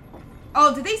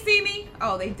 Oh, did they see me?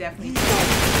 Oh, they definitely did.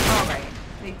 All right.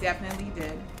 They definitely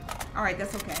did. All right.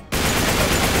 That's okay.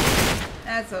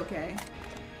 That's okay.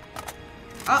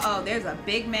 Uh-oh, there's a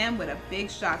big man with a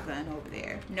big shotgun over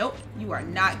there. Nope, you are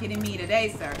not getting me today,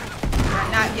 sir. You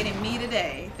are not getting me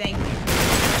today. Thank you.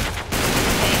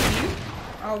 Thank you.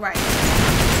 All right.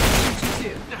 Shoot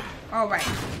you too. All right.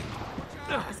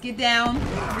 Let's get down.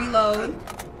 Reload.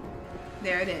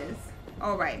 There it is.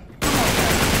 All right. Come on,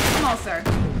 sir. Come on, sir.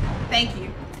 Thank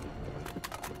you.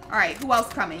 All right, who else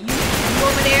coming? You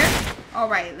over there? All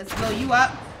right, let's blow you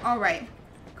up. All right.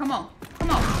 Come on.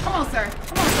 Come on. Come on, sir.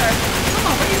 Come on, sir. Come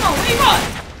on. Where you going? Where you going?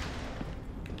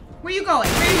 Where you going?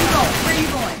 Where are you going? Where are you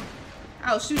going?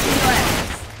 I'll shoot you in your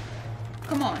ass.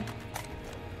 Come on.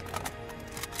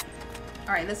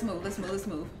 All right, let's move. Let's move. Let's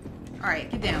move. All right,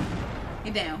 get down.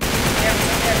 Get down. There we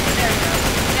go. There we go. There we go.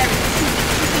 There we go.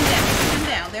 Shoot him down. Shoot him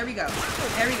down. There we go.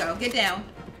 There we go. Get down.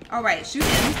 All right, shoot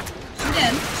him. Shoot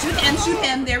him. Shoot him. Shoot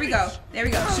him. There we go. There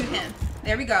we go. Shoot him.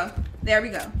 There we go. There we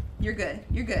go. You're good.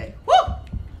 You're good. Woo!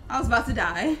 I was about to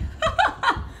die.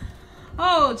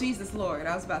 Oh, Jesus Lord.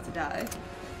 I was about to die.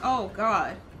 Oh,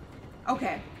 God.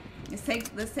 Okay. Let's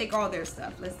take all their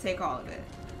stuff. Let's take all of it.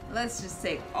 Let's just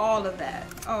take all of that.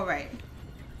 All right.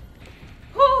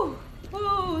 Whew.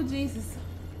 Oh, Jesus.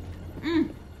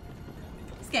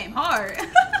 This game hard.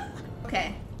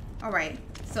 Okay. All right.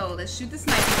 So let's shoot the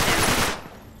snipers down.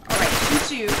 All right.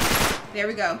 Shoot you. There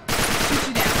we go. Shoot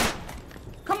you down.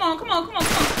 Come on, come on, come on,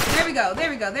 come on. There we go, there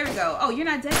we go, there we go. Oh, you're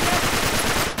not dead yet?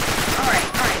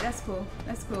 Alright, that's cool.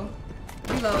 That's cool.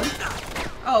 Reload.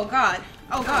 Oh, God.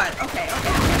 Oh, God. Okay,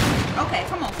 okay. Okay,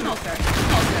 come on, sir.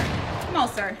 Come on, sir. Come on,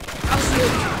 sir. I'll shoot you.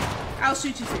 I'll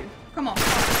shoot you too. Come on.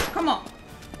 Come on.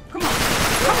 Come on.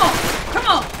 Come on. Come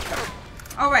on.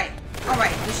 Alright.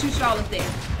 Alright. Let's shoot y'all up there.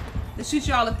 Let's shoot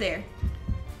y'all up there.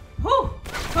 Whew.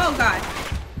 Oh, God.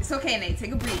 It's okay, Nate.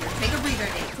 Take a breather. Take a breather,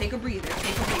 Nate. Take a breather.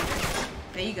 Take a breather.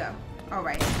 There you go. All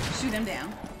right. Shoot him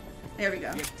down. There we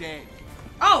go.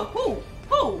 Oh, who?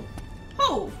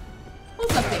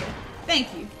 Who's up there?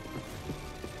 Thank you.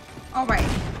 All right.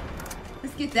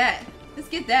 Let's get that. Let's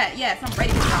get that. Yes, I'm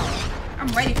ready for y'all. I'm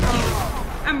ready for you.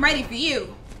 I'm ready for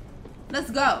you. Let's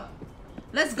go.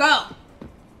 Let's go. All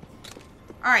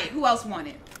right. Who else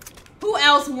wants it? Who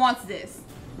else wants this?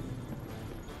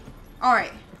 All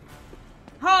right.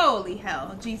 Holy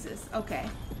hell. Jesus. Okay.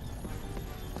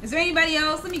 Is there anybody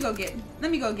else? Let me go get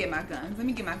my guns. Let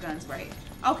me get my guns right.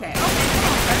 Okay. Okay. Come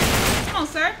on, sir. Come on,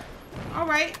 sir. All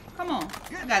right. Come on.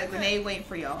 I got a grenade waiting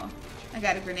for y'all. I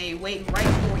got a grenade waiting right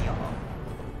for y'all.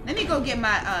 Let me go get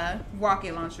my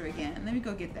rocket launcher again. Let me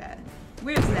go get that.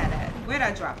 Where's that at? Where'd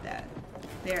I drop that?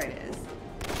 There it is.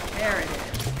 There it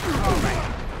is. All right.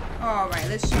 All right.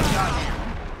 Let's shoot y'all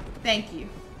down. Thank you.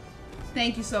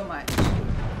 Thank you so much.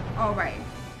 All right.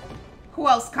 Who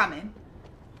else coming?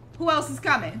 Who else is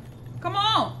coming? Come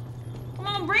on. Come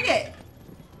on, bring it.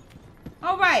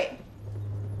 All right.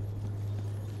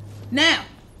 Now,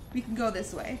 we can go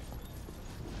this way.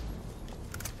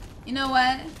 You know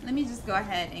what? Let me just go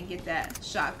ahead and get that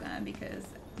shotgun because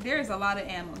there's a lot of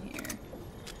ammo here.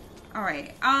 All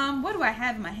right. What do I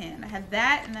have in my hand? I have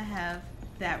that and I have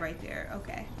that right there.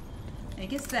 Okay.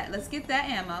 And let's get that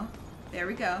ammo. There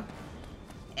we go.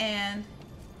 And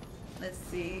let's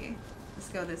see. Let's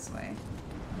go this way.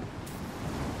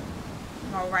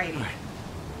 Alrighty. Right.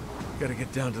 Gotta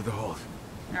get down to the hold.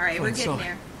 Alright, we're Find getting Sully.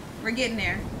 there. We're getting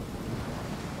there.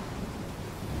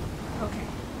 Okay.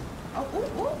 Oh,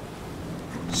 ooh, ooh.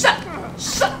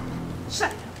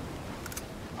 Shut.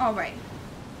 Alright.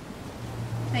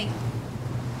 Thank you.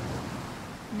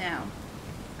 Now,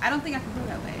 I don't think I can go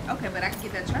that way. Okay, but I can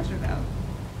get that treasure though.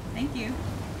 Thank you.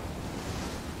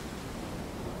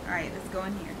 Alright, let's go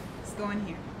in here. Let's go in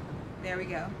here. There we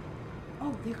go.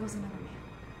 Oh, there goes another man.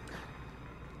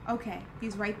 Okay,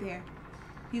 he's right there.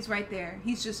 He's right there.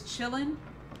 He's just chilling.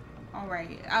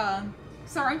 Alright.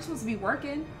 Sir, aren't you supposed to be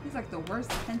working? He's like the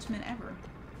worst henchman ever.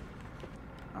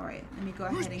 Alright, let me go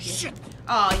ahead and get him.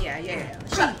 Oh, yeah.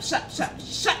 Shut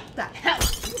the hell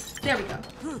up. There we go.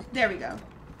 There we go.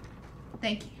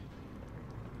 Thank you.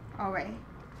 Alright.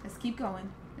 Let's keep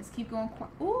going. Let's keep going.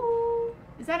 Ooh.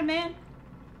 Is that a man?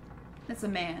 That's a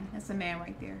man. That's a man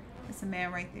right there. That's a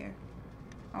man right there.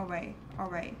 Alright.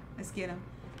 Alright. Let's get him.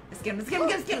 Let's get him. Let's get him.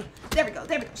 Let's get him. There we go.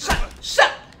 There we go.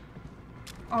 Shut.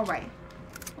 Alright.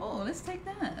 Oh, let's take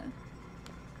that.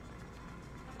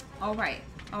 Alright.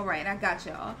 Alright. I got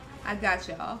y'all. I got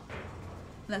y'all.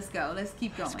 Let's go. Let's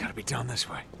keep going. It's gotta be down this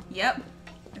way. Yep.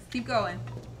 Let's keep going.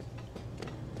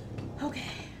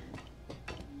 Okay.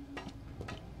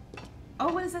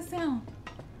 Oh, what is that sound?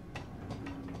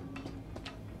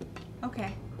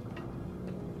 Okay.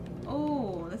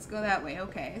 Oh, let's go that way.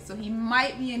 Okay, so he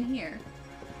might be in here.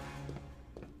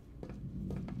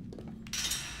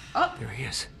 Oh, There he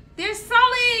is. there's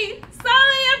Sully!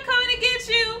 Sully, I'm coming to get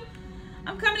you!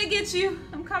 I'm coming to get you.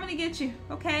 I'm coming to get you.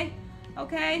 Okay?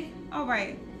 Okay?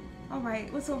 Alright.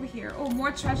 Alright, what's over here? Oh,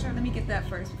 more treasure. Let me get that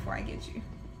first before I get you.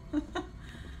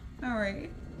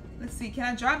 Alright. Let's see. Can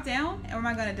I drop down? Or am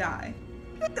I gonna die?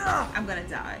 I'm gonna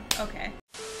die. Okay.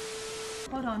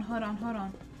 Hold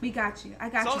on. We got you. I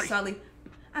got you, Sully.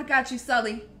 I got you,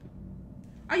 Sully.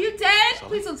 Are you dead? Sully?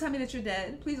 Please don't tell me that you're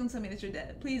dead. Please don't tell me that you're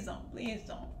dead. Please don't. Please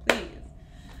don't. Please.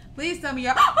 Please tell me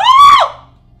you're... Oh!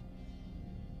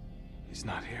 He's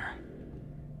not here.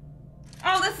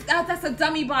 Oh, that's a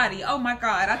dummy body. Oh my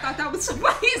god. I thought that was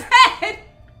somebody's head.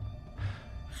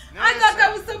 I thought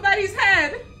that was somebody's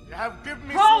head. You have given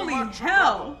me Holy so much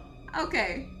hell. trouble.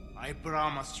 Okay. I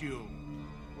promise you,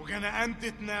 we're gonna end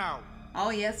it now. Oh,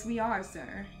 yes, we are,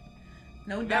 sir.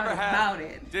 No Never doubt have. about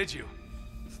it. Did you?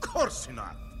 Of course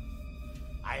not.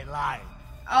 I lied.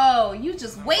 Oh, you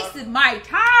just wasted my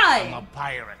I'm a time.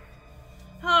 pirate.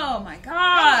 Oh my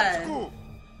That's god. cool.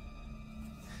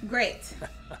 Great.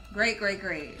 Great.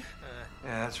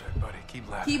 Yeah, that's right, buddy. Keep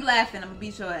laughing. Keep laughing. I'm gonna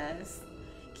beat your ass.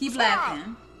 Keep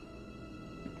laughing.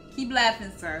 Keep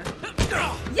laughing, sir.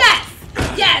 Yes!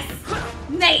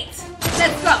 Nate!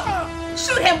 Let's go!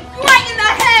 Shoot him right in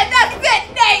the head! That's it,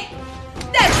 Nate!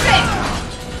 That's it!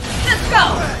 Let's go!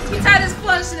 You tired of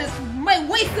flushing this,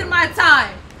 wasting my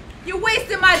time! You're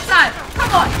wasting my time!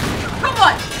 Come on!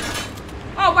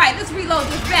 Alright, let's reload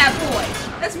this bad boy.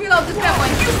 You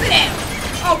sit down!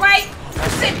 Alright?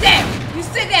 You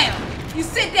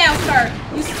sit down, sir!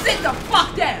 You sit the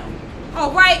fuck down!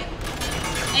 Alright?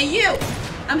 And you!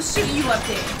 I'm shooting you up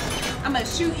there. I'm gonna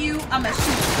shoot you. I'm gonna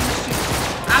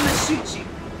shoot you.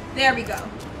 There we go.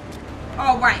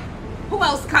 Alright. Who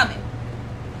else coming?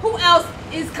 Who else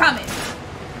is coming?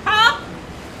 Huh?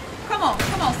 Come on,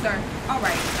 sir.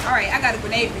 Alright. I got a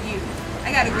grenade for you.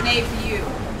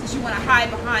 Since you wanna hide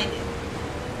behind it.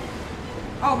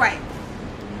 Alright.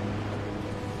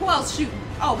 Who else shooting?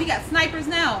 Oh, we got snipers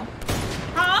now.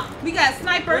 Huh? We got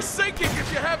snipers. We're sinking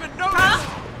if you haven't noticed.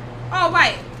 Huh?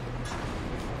 Alright.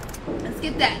 Let's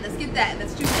get that. Let's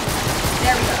shoot him.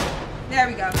 There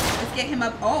we go. Let's get him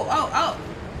up. Oh.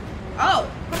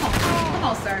 Come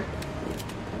on, sir.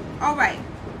 Alright.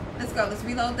 Let's go. Let's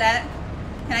reload that.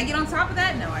 Can I get on top of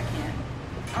that? No, I can't.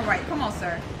 Alright, come on,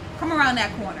 sir. Come around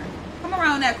that corner.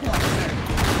 Sir.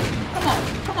 Come on.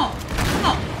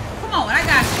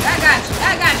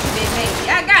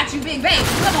 I got you, big baby.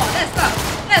 Come on,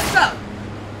 let's go.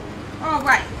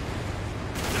 Alright.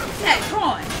 Hey, come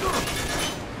on.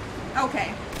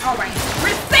 Okay. Alright.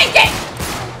 We're sinking!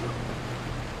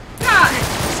 God!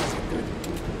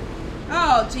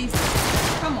 Oh, Jesus.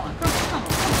 Come on.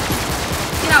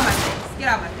 Get out my face.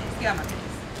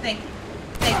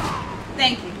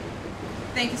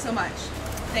 Thank you so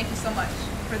much.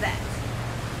 For that.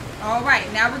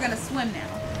 Alright, now we're gonna swim now.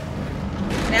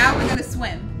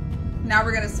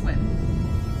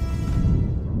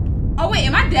 Oh wait,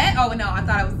 am I dead? Oh no, I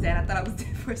thought I was dead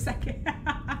for a second.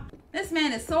 This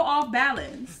man is so off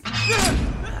balance.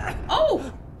 Oh!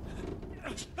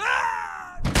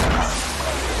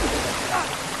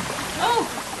 Oh!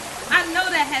 I know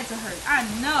that had to hurt. I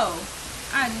know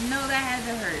that had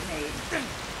to hurt, Nate.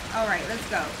 Alright, let's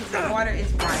go. Because the water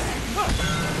is rising.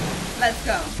 Let's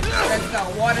go. Let's go.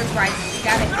 Water's rising. We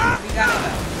gotta go.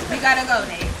 We gotta go,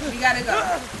 Nate. We gotta go.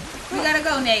 We gotta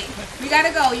go, Nate. We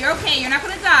gotta go. You're okay. You're not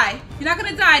gonna die. You're not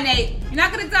gonna die, Nate. You're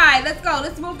not gonna die. Let's go.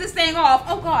 Let's move this thing off.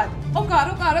 Oh, God. Oh, God.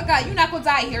 Oh, God. Oh, God. You're not gonna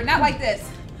die here. Not like this.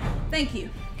 Thank you.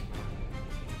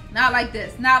 Not like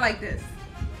this. Not like this.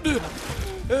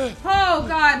 Oh,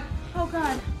 God. Oh,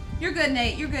 God. You're good,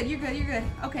 Nate. You're good. You're good. You're good.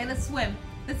 Okay, let's swim.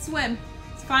 Let's swim.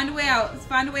 Let's find a way out. Let's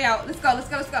find a way out. Let's go. Let's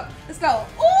go. Let's go. Let's go.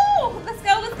 Ooh! Let's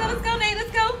go. Let's go. Let's go, Nate.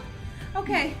 Let's go.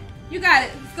 Okay. You got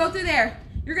it. Let's go through there.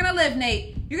 You're gonna live,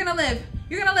 Nate. You're gonna live.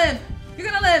 You're gonna live. You're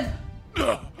gonna live.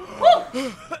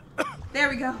 Woo! There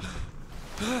we go.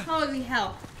 Holy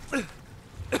hell.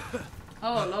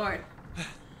 Oh, Lord.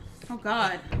 Oh,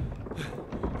 God.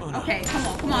 Okay, come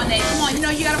on. Come on, Nate. Come on. You know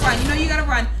you gotta run. You know you gotta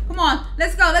run. Come on.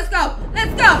 Let's go. Let's go.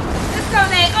 Let's go. Let's go,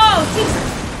 Nate. Oh, Jesus.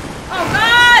 Oh,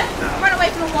 God. Run away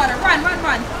from the water. Run, run,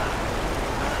 run.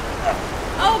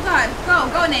 Oh, God. Go.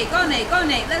 Go, Nate. Go, Nate. Go,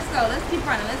 Nate. Let's go. Let's keep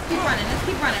running. Let's keep running. Let's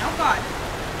keep running. Oh, God.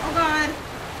 Oh, God.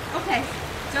 Okay.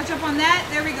 Jump on that.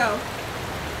 There we go.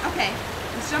 Okay.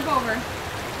 Let's jump over.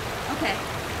 Okay.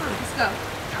 Let's go.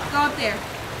 Go up there.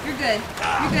 You're good.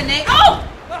 You're good, Nate. Oh!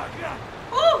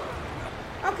 Woo!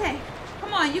 Okay.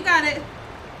 Come on. You got it.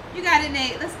 You got it,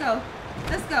 Nate. Let's go.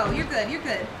 Let's go. You're good. You're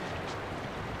good.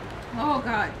 Oh,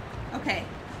 God. Okay.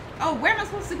 Oh, where am I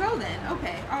supposed to go then?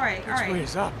 Okay. All right. All right. Which way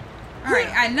is up? All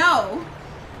right. I know.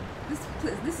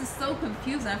 This is so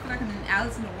confusing. I feel like I'm in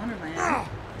Alice in Wonderland.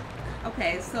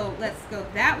 Okay, so let's go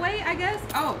that way, I guess.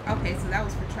 Oh, okay. So that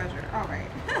was for treasure. All right.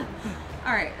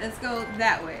 All right. Let's go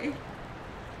that way.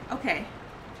 Okay.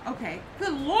 Okay.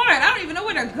 Good Lord. I don't even know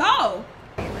where to go.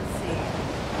 Okay, let's see.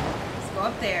 Let's go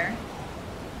up there.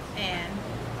 And,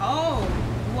 oh,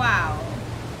 wow.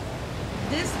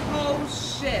 This whole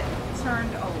ship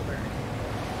turned over.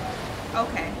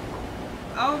 Okay.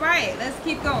 All right. Let's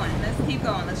keep going. Let's keep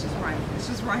going. Let's just run. Let's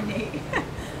just run, Nate.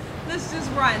 Let's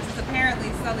just run, since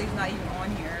apparently Sully's not even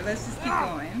on here. Let's just keep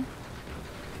going.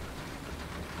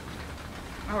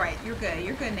 All right. You're good.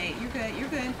 You're good, Nate. You're good. You're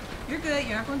good. You're good.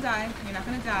 You're not going to die. You're not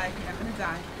going to die. You're not going to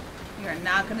die. You're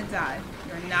not going to die.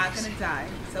 You're not going to die.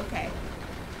 It's okay.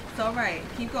 It's all right.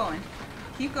 Keep going.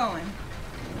 Keep going.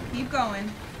 Keep going.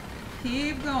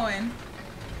 Keep going.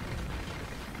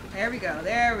 There we go.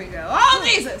 There we go. Oh,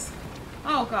 Jesus!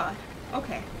 Oh, God.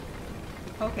 Okay.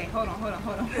 Okay, hold on, hold on,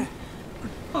 hold on.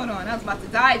 Hold on, I was about to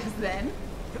die just then.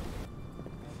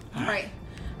 All right.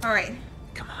 All right.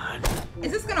 Come on.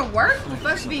 Is this going to work with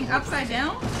us being upside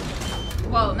down?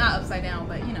 Well, not upside down,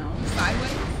 but, you know,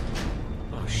 sideways.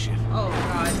 Oh, shit. Oh,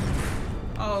 God.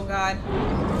 Oh, God.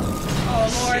 Oh,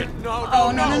 Lord. Shit, no,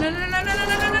 oh, no, no, no, no, no, no, no,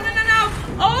 no, no, no, no, no, no.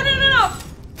 Oh, no, no, no.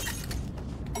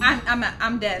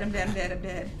 I'm dead. I'm dead. I'm dead. I'm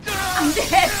dead. I'm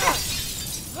dead.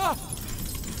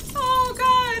 Oh,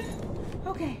 God.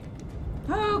 Okay.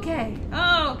 Okay.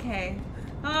 Okay.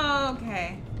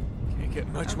 Okay. Can't get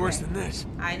much worse than this.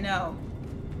 I know.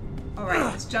 All right,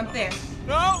 let's jump there.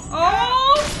 No!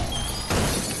 Oh!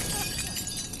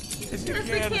 Yes, you Yes,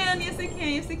 we can. Yes, we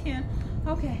can. Yes, we can.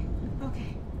 Okay.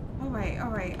 Okay. All right. All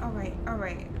right. All right. All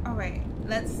right. All right.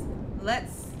 Let's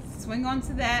swing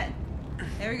onto that.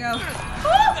 There we go.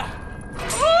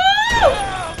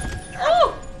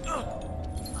 Oh!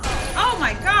 Oh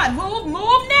my God! Move,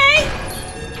 move, Nate!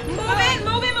 Move it,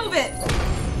 move it, move it!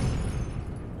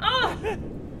 Oh!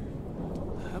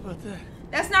 How about that?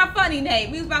 That's not funny, Nate.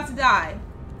 We was about to die.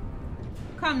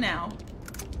 Come now.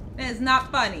 That is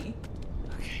not funny.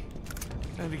 Okay.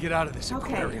 Time to get out of this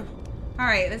aquarium. All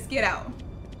right, let's get out.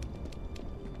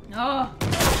 Oh.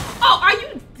 Oh, are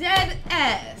you dead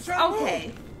ass?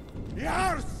 Okay.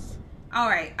 Yes. All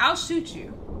right, I'll shoot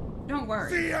you. Don't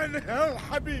worry. See in hell,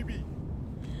 Habibi.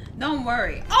 Don't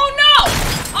worry. Oh no!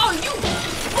 Oh, you.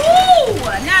 Ooh!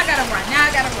 Now I gotta run. Now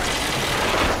I gotta run.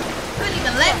 Couldn't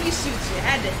even let me shoot you.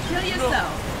 Had to kill yourself.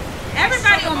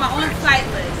 Everybody on my on-site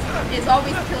list is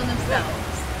always killing themselves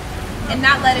and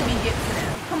not letting me get to them.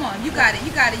 Come on, you got it.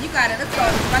 You got it. You got it. Let's go.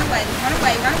 Run away. Run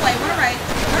away. Run away. Run away.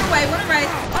 Run away. Run away.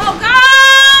 Oh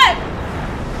God!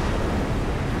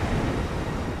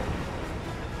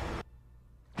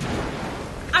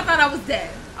 I thought I was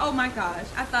dead. Oh my gosh.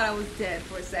 I thought I was dead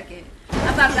for a second.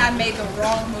 I thought that I made the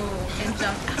wrong move and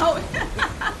jumped out.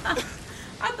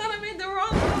 I thought I made the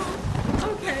wrong move.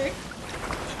 Okay.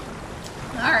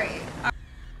 Alright.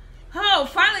 Oh,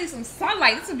 finally some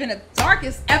sunlight. This has been the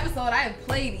darkest episode I have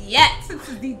played yet. This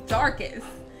is the darkest.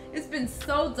 It's been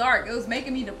so dark. It was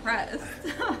making me depressed.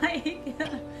 Like,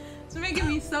 it's making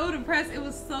me so depressed. It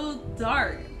was so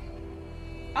dark.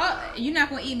 Oh, you're not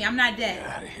gonna eat me. I'm not Get dead.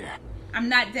 out of here. I'm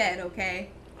not dead, okay?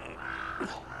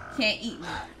 Can't eat me.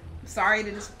 Sorry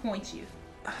to disappoint you.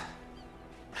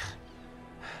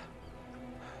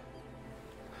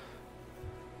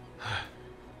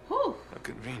 Whew. How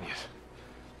convenient.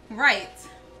 Right.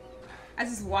 I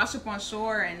just wash up on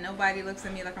shore and nobody looks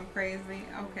at me like I'm crazy.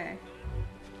 Okay.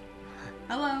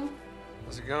 Hello.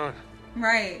 How's it going?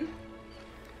 Right.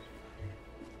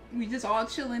 We just all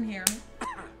chilling here.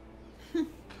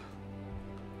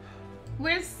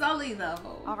 Where's Sully though?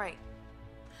 All right.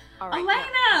 Elena!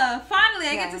 Yeah. Finally,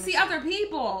 I Yeah, get I to see other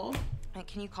people. Hey,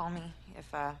 can you call me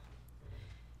if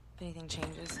anything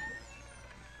changes?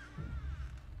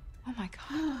 Oh my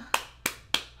god.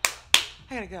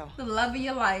 I gotta go. The love of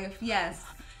your life, yes.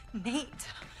 Nate.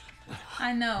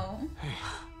 I know.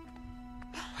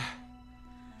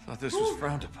 Thought this was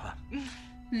frowned upon.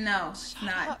 No, it's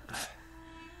not.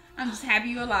 I'm just happy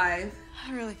you're alive.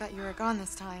 I really thought you were gone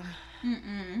this time.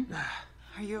 Mm-mm.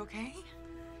 Are you okay?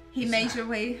 He made your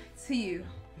way to you.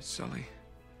 It's Sully.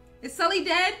 Is Sully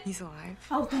dead? He's alive.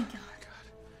 Oh, thank God.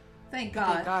 Thank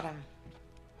God. They got him.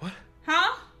 What?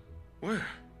 Huh? Where?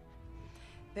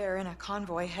 They're in a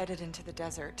convoy headed into the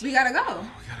desert. We gotta go.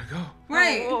 We gotta go.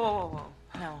 Right. Whoa, whoa, whoa,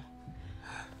 whoa. No.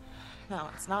 No,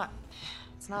 it's not.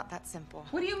 It's not that simple.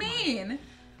 What do you mean?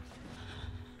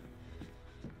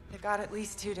 They've got at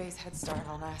least 2 days head start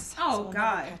on us. Oh, so we'll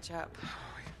God. never catch up.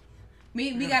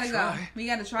 We gotta gotta go. try. We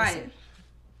gotta try Listen. it.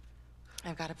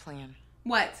 I've got a plan,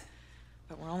 What?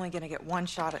 but we're only gonna get one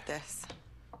shot at this.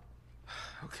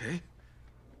 Okay.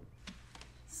 They're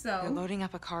So, loading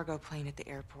up a cargo plane at the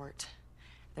airport.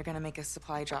 They're gonna make a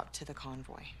supply drop to the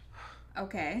convoy.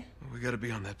 okay. Well, we gotta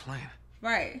be on that plane.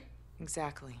 Right.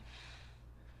 Exactly.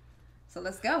 So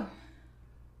let's go.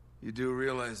 You do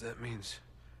realize that means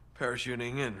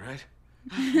parachuting in, right?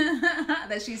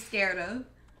 That she's scared of.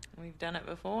 We've done it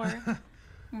before.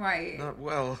 Right. Not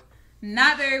well.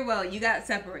 Not very well. You got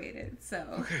separated, so.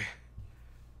 Okay.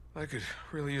 I could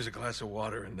really use a glass of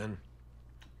water and then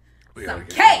we Some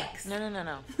gotta get going. cakes! No.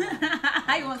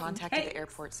 I want some Contact at cakes. the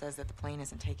airport says that the plane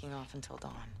isn't taking off until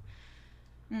dawn.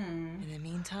 Hmm. In the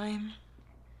meantime,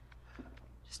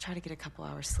 just try to get a couple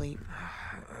hours sleep.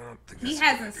 I don't think He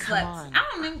that's- hasn't Come slept. on.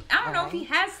 I don't know if he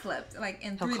Alright. has slept, like,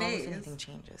 in He'll 3 call days. if anything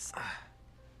changes.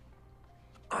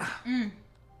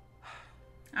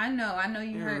 I know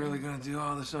you You're heard. really gonna do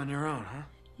all this on your own, huh?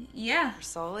 Yeah. For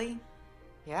Sully?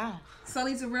 Yeah.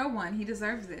 Sully's a real one. He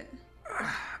deserves it.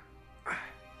 I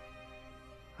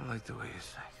like the way you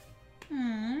think.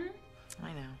 Hmm.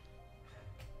 I know.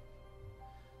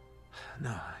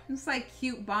 No, It's like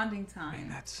cute bonding I mean, time.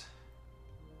 that's...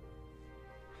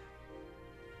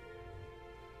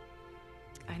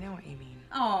 I know what you mean.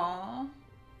 Aww.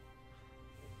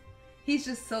 He's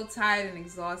just so tired and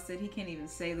exhausted, he can't even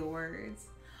say the words.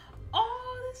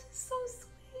 Oh, this is so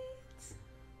sweet.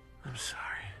 I'm sorry.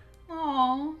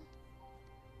 Aww.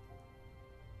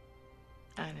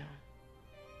 I know.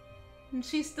 And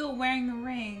she's still wearing the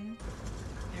ring.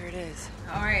 There it is.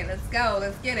 Alright, let's go.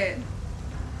 Let's get it.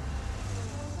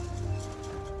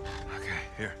 Okay,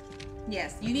 here.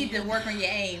 Yes, you need to work on your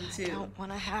aim, I too. don't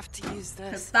want to have to use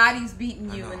Because this. Thadi's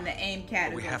beating I you know. in the aim But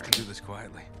category. we have to do this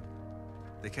quietly.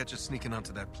 They catch us sneaking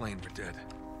onto that plane, we're dead.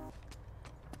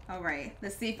 Alright,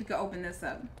 let's see if we can open this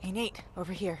up. Hey, Nate,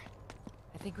 over here.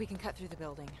 I think we can cut through the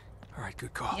building. All right,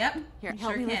 good call. Yep. Here, you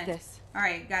help sure me can. with this.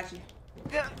 Alright, got you.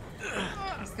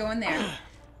 Let's go in there. All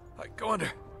right, go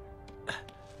under.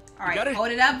 Alright, got it? hold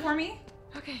it up for me.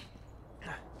 Okay.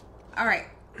 Alright,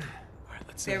 All right,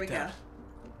 let's there set we it go. down.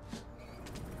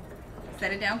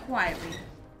 Set it down quietly.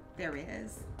 There he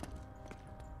is.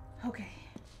 Okay,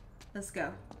 let's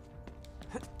go.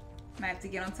 Might have to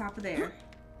get on top of there.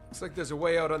 Looks like there's a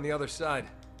way out on the other side.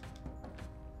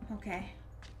 Okay.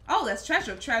 Oh, that's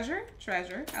treasure. Treasure.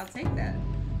 Treasure. I'll take that.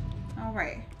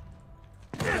 Alright.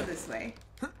 Let's go this way.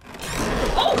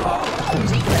 Oh!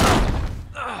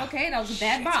 Jesus! Okay, that was a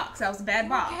bad box. That was a bad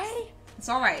box. Okay. It's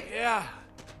alright. Yeah.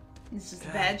 It's just a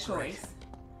bad choice.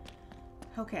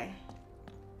 Okay.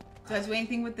 Do I do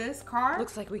anything with this car?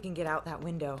 Looks like we can get out that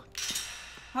window.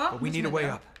 Huh? But we Which need a way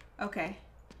window? up. Okay.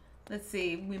 Let's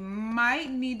see. We might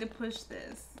need to push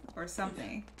this or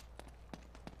something.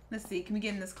 Let's see. Can we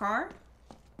get in this car?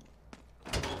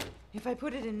 If I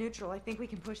put it in neutral, I think we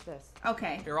can push this.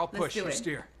 Okay. Here, I'll let's push. do You it.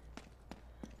 steer.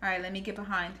 Alright, let me get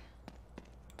behind.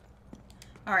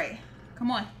 Alright.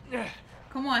 Come on.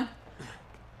 Come on.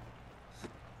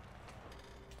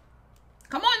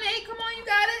 Come on, Nate. Come on, you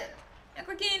got it. Act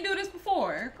like you didn't do this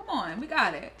before. Come on, we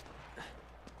got it.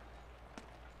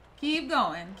 Keep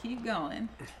going. Keep going.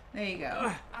 There you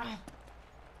go.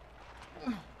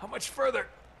 How much further?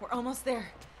 We're almost there.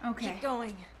 Okay. Keep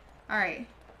going. All right.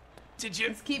 Did you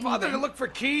Let's keep bother to moving. look for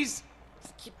keys?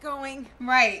 Just keep going.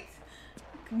 Right.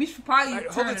 We should probably All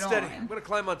right, turn hold it steady. on. I'm gonna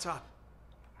climb on top.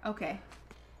 Okay.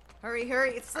 Hurry,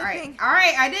 hurry. It's slipping. All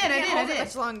right. I Can't hold it did.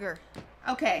 much longer.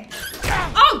 Okay.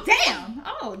 Oh, damn.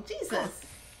 Oh, Jesus.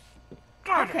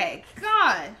 Okay.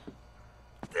 God.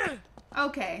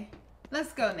 Okay.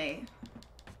 Let's go, Nate.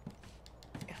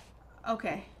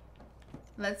 Okay.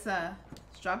 Let's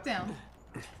drop down.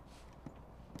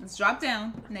 Let's drop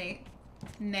down, Nate.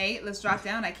 Nate, let's drop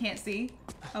down. I can't see.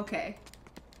 Okay.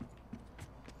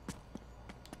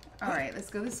 All right, let's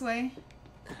go this way.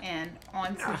 And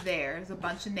onto there. There's a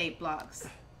bunch of Nate blocks.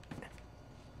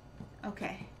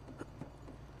 Okay.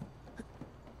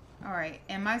 All right.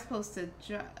 Am I supposed to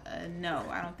jump? No,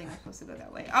 I don't think I'm supposed to go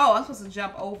that way. Oh, I'm supposed to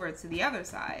jump over to the other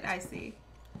side. I see.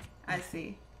 I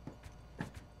see.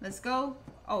 Let's go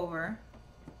over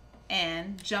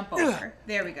and jump over.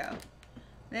 There we go.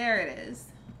 There it is.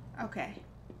 Okay.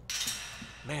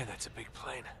 Man, that's a big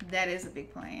plane. That is a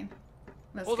big plane.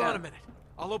 Let's Hold go. on a minute.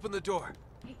 I'll open the door.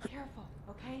 Be careful,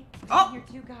 okay? Oh! You're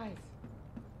two guys.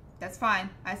 That's fine.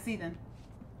 I see them.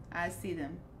 I see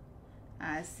them.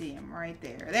 I see them right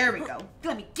there. There we go.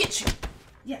 Let me get you.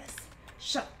 Yes.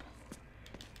 Shut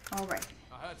up. All right.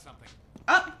 I heard something.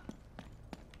 Up.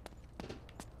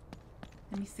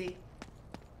 Let me see.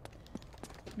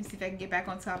 Let me see if I can get back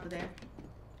on top of there.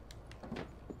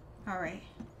 All right.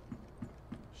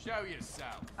 Show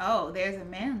yourself. Oh, there's a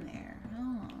man there.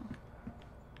 Oh.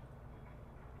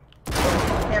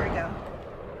 There we go.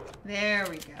 There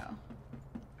we go.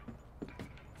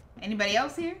 Anybody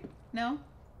else here? No?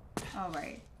 All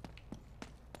right.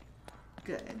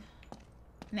 Good.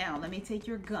 Now, let me take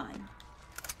your gun.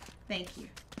 Thank you.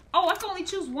 Oh, I can only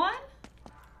choose one?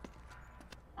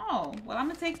 Oh, well, I'm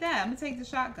going to take that. I'm going to take the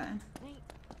shotgun. Nate,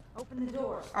 open the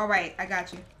door. All right, I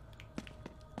got you.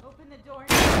 Open the door.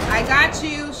 I got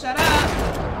you. Shut up.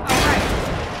 All right.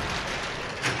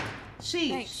 Sheesh.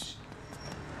 Thanks.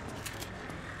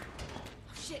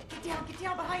 Oh, shit, get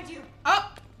down behind you.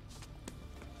 Oh.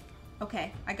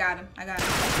 Okay, I got him. I got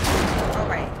him. All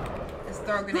right. Let's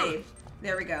throw a grenade.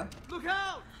 There we go. Look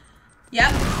out!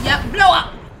 Yep. Blow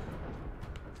up.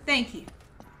 Thank you.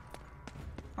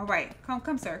 All right.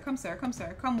 Come, sir. Come, sir. Come,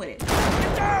 sir. Come with it.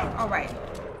 All right.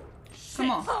 Come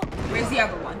on. Where's the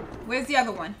other one? Where's the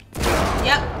other one?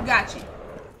 Yep, got you.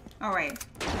 All right.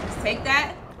 Let's take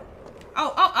that.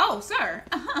 Oh, sir.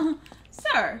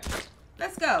 Sir.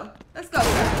 Let's go. Let's go,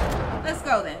 sir. Let's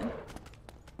go then.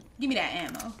 Give me that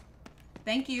ammo.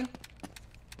 Thank you.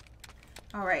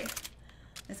 All right.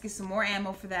 Let's get some more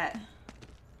ammo for that.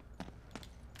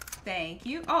 Thank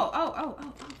you. Oh.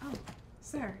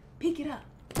 Sir, pick it up.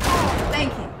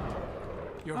 Thank you.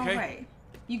 You okay? All right.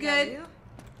 You Yeah, good? you?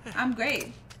 I'm great.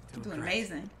 I'm Doing doing great.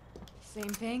 amazing. Same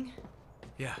thing.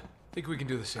 Yeah, think we can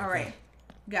do the same All thing. right.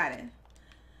 Got it.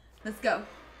 Let's go.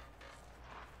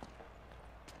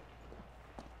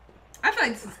 I feel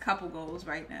like this is couple goals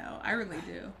right now. I really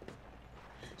do.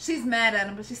 She's mad at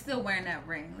him, but she's still wearing that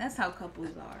ring. That's how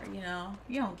couples are, you know?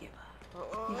 You don't give up.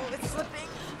 Oh, it's slipping.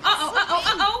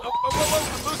 Uh-oh. Whoa,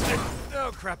 I'm losing it.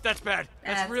 Oh, crap, that's bad.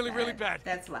 That's really bad.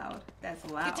 That's loud. That's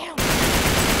loud. Get down.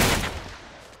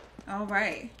 All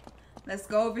right. Let's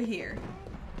go over here.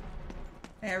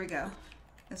 There we go.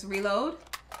 Let's reload.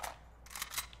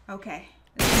 Okay.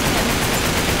 There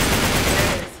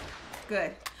it is.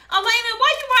 Good. Elena,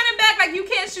 why you running back like you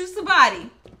can't shoot somebody?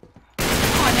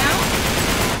 Come on now.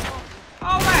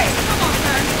 All right. Come on,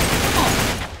 sir. Come on.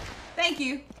 Thank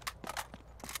you.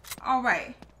 All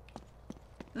right.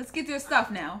 Let's get their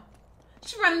stuff now.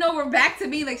 She's running over back to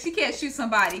me like she can't shoot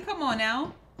somebody. Come on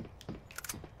now.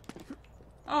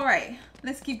 All right.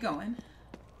 Let's keep going.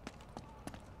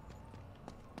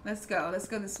 Let's go. Let's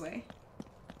go this way.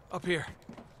 Up here.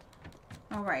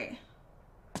 All right.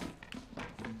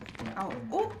 Oh.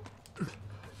 Ooh.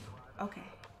 Okay.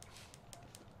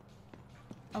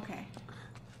 Okay.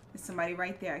 There's somebody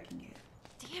right there I can get.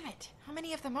 Damn it. How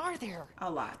many of them are there? A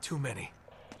lot. Too many.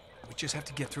 We just have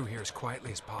to get through here as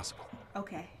quietly as possible.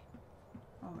 Okay.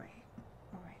 All right.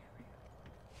 All right.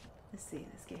 Let's see.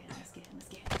 Let's get him. Let's get him. Let's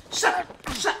get him. Shut up.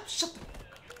 Shut up.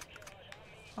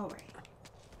 All right.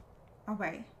 All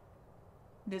right.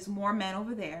 There's more men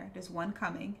over there. There's one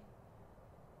coming.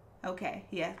 Okay.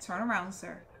 Yeah. Turn around,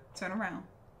 sir. Turn around.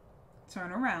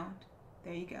 Turn around.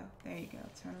 There you go. There you go.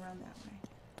 Turn around that way.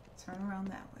 Turn around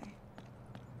that way.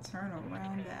 Turn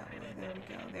around that way. There we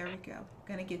go. There we go.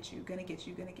 Gonna get you. Gonna get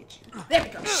you. Gonna get you. There we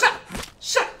go. Shut up.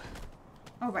 Shut up.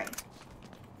 All right.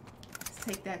 Let's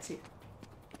take that too.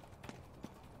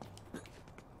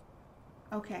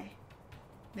 Okay.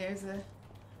 There's a...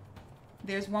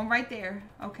 There's one right there.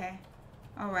 Okay.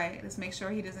 Alright, let's make sure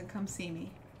he doesn't come see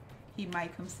me. He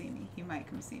might come see me. He might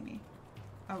come see me.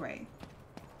 Alright.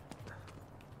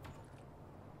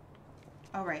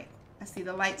 Alright. I see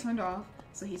the light turned off,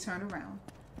 so he turned around.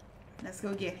 Let's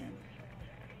go get him.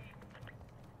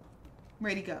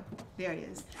 Where'd he go? There he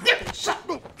is. There he is. Shut!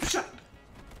 Shut!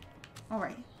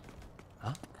 Alright.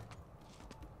 Huh?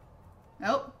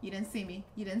 Nope, you didn't see me.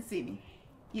 You didn't see me.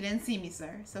 You didn't see me,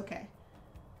 sir. It's okay.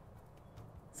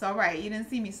 It's alright. You didn't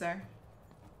see me, sir.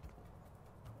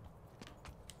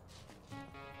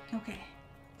 Okay.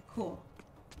 Cool.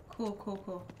 Cool, cool,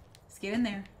 cool. Let's get in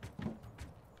there.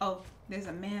 Oh, there's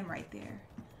a man right there.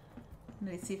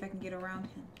 Let me see if I can get around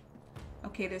him.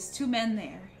 Okay, there's 2 men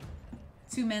there.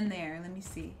 2 men there. Let me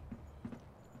see.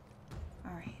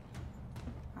 Alright.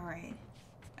 Alright.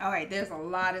 Alright, there's a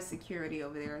lot of security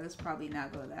over there. Let's probably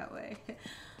not go that way.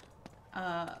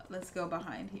 Let's go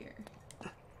behind here.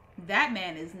 That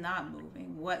man is not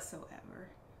moving whatsoever.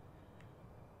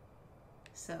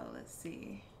 So, let's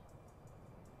see.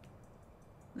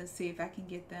 Let's see if I can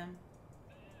get them.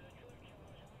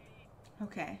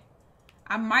 Okay.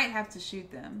 I might have to shoot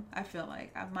them. I feel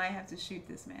like I might have to shoot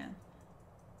this man.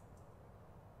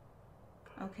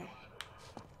 Okay.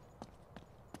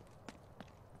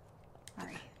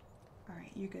 Alright.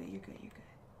 Alright, you're good, you're good, you're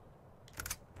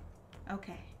good.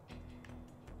 Okay.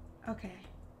 Okay.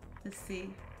 Let's see.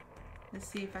 Let's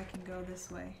see if I can go this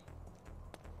way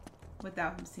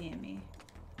without him seeing me.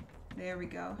 There we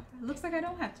go. It looks like I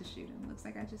don't have to shoot him. Looks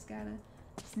like I just gotta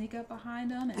sneak up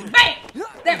behind him and BAM!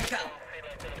 There we go.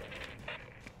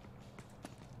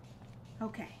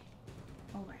 Okay.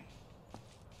 Alright.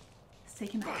 Let's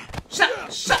take him out. Shut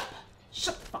up! Shut up!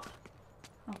 Shut the fuck up.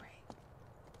 Alright.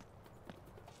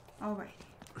 Alright.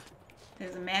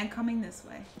 There's a man coming this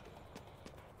way.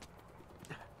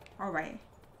 Alright.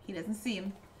 He doesn't see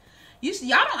him.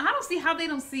 I don't see how they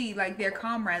don't see like their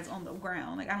comrades on the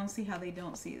ground. Like I don't see how they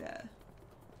don't see that.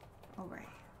 Alright.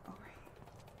 Alright.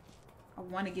 I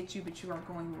want to get you, but you are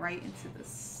going right into the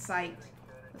sight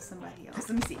of somebody else.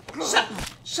 Let me see. Shut!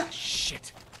 Shut!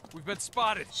 Shit! We've been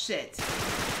spotted! Shit.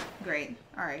 Great.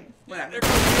 Alright. Whatever.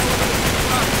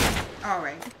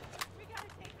 Alright.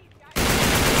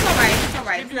 It's alright. It's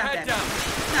alright. It's not that bad.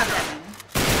 It's not that bad.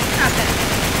 It's not that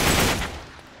bad.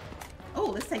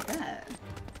 Oh, let's take that.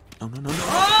 No, no, no, no.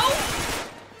 Oh!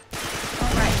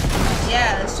 Alright.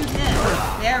 Yeah, let's shoot him.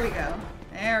 There we go.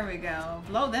 There we go.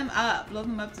 Blow them up. Blow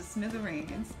them up to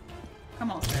smithereens.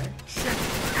 Come on, sir.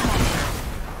 Come on, sir.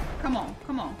 Come on.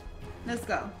 Come on. Let's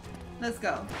go. Let's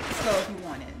go. Let's go if you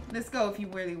want it. Let's go if you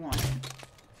really want it.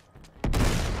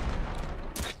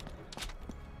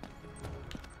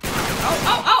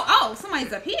 Oh!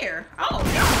 Somebody's up here. Oh, up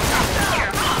here.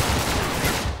 Huh?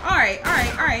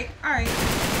 Alright.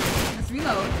 Let's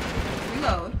reload.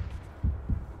 Reload.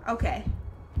 Okay.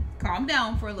 Calm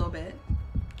down for a little bit.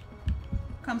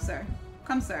 Come, sir.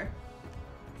 Come, sir.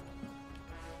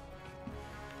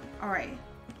 Alright.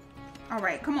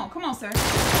 Alright. Come on, sir. Come on, sir.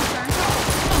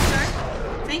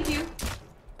 Thank you.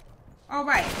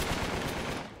 Alright.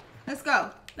 Let's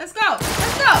go. Let's go.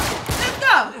 Let's go. Let's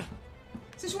go.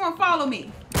 Since you want to follow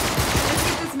me. Let's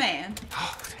get this man.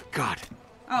 Oh, thank God.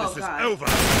 Oh, this God. is over.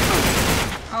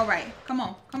 Alright. Come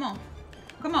on. Come on.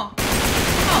 Come on. Come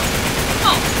on. Come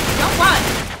on. Don't run.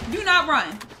 Do not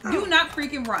run. Do not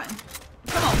freaking run.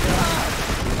 Come on.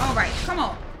 Alright. Come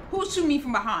on. Who's shooting me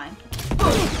from behind?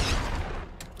 Who?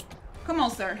 Come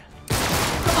on, sir.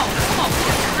 Come on. Come on.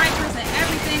 Snipers and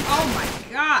everything. Oh, my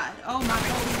God. Oh, my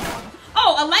God.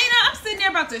 Oh, Elena, I'm sitting there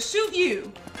about to shoot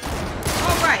you.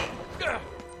 Alright.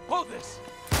 Hold this.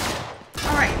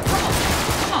 Alright. Come on.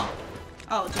 Come on.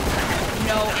 Oh, Jesus. I have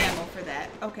no ammo for that.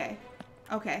 Okay.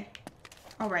 Okay.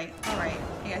 Alright. Alright.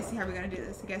 You guys see how we're gonna do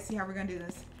this. You guys see how we're gonna do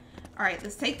this. Alright,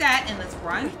 let's take that and let's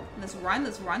run. Let's run.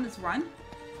 Let's run. Let's run.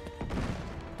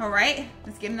 Alright.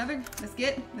 Let's get another. Let's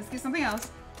get something else.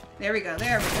 There we go.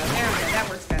 There we go. There we go. That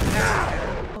works better. That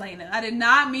works better. Elena, I did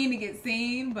not mean to get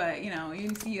seen, but you know, you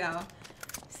can see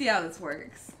how this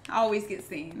works. I always get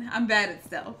seen. I'm bad at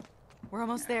stealth. We're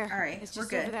almost there. Alright, it's we're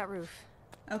just good. over that roof.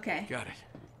 Okay. Got it.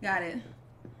 Got it.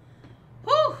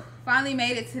 Whew! Finally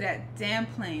made it to that damn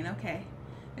plane. Okay.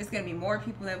 There's gonna be more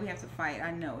people that we have to fight.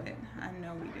 I know it. I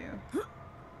know we do.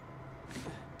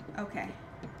 Okay.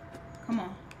 Come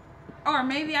on. Or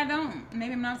maybe I don't.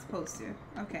 Maybe I'm not supposed to.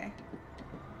 Okay.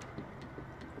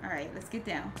 Alright, let's get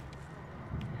down.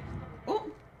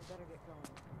 Oh!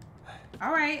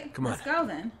 Alright, Come on. let's go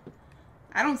then.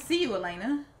 I don't see you,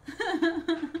 Elena.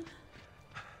 Alright.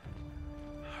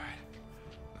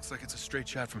 Looks like it's a straight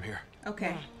shot from here.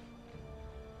 Okay.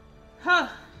 Huh.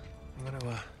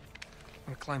 I'm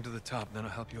gonna climb to the top, then I'll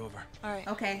help you over. All right.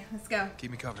 Okay, let's go.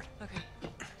 Keep me covered. Okay.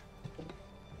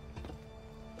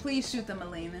 Please shoot them,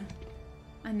 Elena.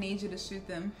 I need you to shoot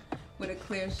them with a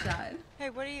clear shot.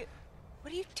 Hey, what do you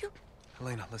do?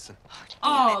 Elena, listen.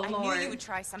 Oh, Damn it, Lord. I knew you would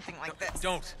try something like this.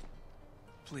 Don't.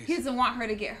 Please. He doesn't want her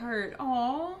to get hurt.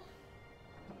 Aww.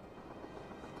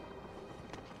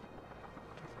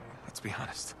 Let's be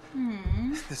honest.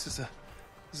 Hmm. This is a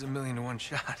 1,000,000 to 1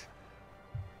 shot.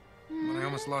 When I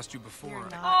almost lost you before, You're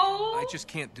not. Oh. I just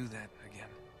can't do that again.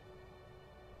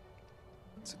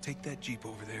 So take that Jeep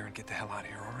over there and get the hell out of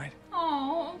here, all right?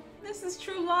 Oh, this is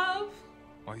true love.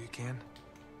 While you can.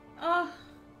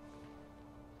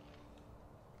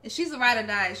 If she's a ride or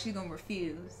die, she's gonna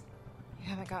refuse. You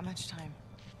haven't got much time.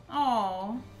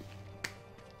 Oh,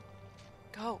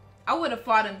 Go. I would have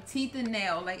fought him teeth and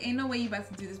nail. Like, ain't no way you about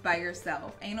to do this by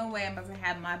yourself. Ain't no way I'm about to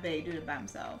have my babe do it by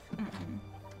himself.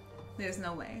 There's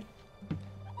no way.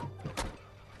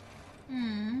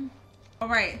 All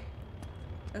right,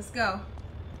 let's go.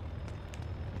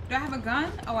 Do I have a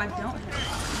gun? Oh, I don't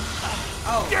have.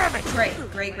 Oh, damn it! Great.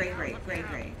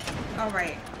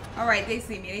 All right. They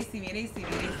see me. Jesus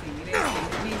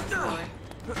Lord.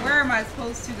 Where am I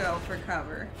supposed to go for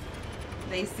cover?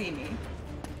 They see me.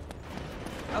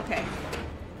 Okay.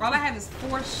 All I have is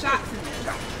 4 shots in this.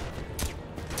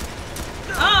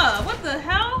 Oh, what the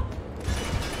hell?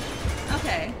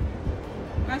 Okay.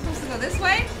 Am I supposed to go this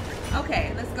way?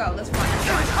 Okay, let's go. Let's run.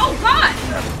 Oh, God!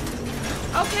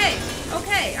 Okay.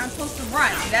 I'm supposed to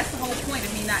run. That's the whole point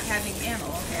of me not having ammo.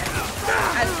 Okay.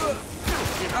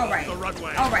 All right.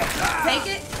 Take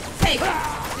it.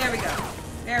 There we go.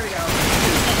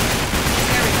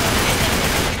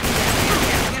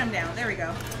 Get him down. There we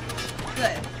go.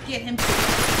 Good. Get him too.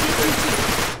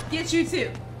 Get you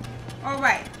too. All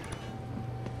right.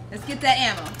 Let's get that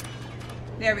ammo.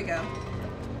 There we go.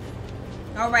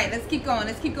 All right. Let's keep going,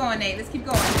 Nate. Let's keep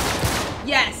going.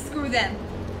 Yes. Screw them.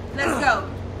 Let's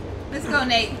go,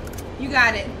 Nate. You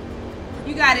got it,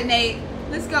 Nate.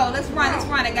 Let's go. Let's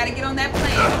run. I gotta get on that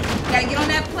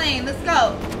plane. Let's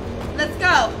go.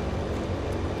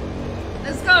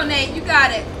 Let's go, Nate. You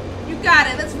got it.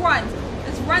 Let's run.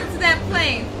 Let's run to that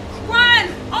plane. Run!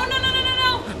 Oh, no.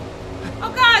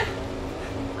 Oh, God.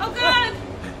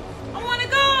 I want to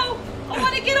go. I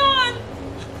want to get on.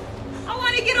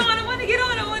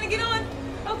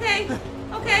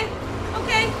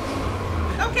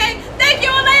 Okay. Thank you,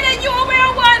 Elena. You a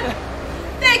real one.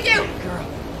 Thank you. Girl.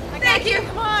 Thank you.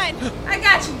 Come on. I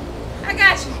got you.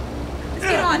 Let's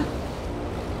get on.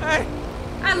 Hey!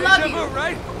 I love you.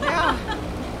 Right? Yeah.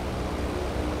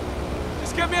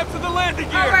 Just get me up to the landing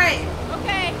gear. All right.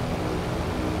 Okay.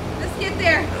 Let's get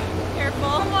there. Careful.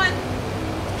 Come on.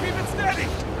 Keep it steady.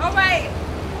 All right.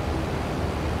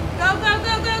 Go.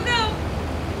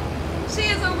 She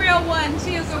is a real one.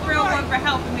 For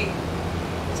helping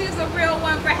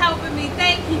me.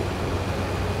 Thank you.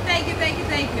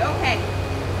 Okay.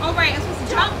 All right. I'm supposed to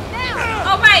jump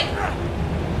now. All right.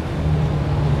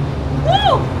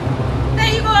 Woo!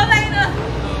 There you go, Elena.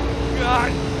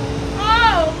 God.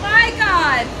 Oh my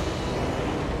God.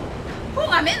 Whew,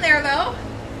 I'm in there though.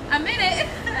 I'm in it.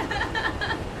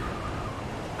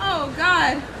 Oh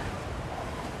God.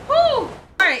 Whew.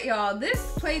 Alright, y'all. This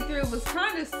playthrough was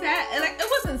kind of sad. Like, it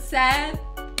wasn't sad,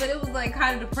 but it was like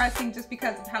kind of depressing just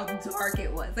because of how dark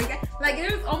it was. Like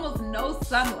there was almost no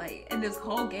sunlight in this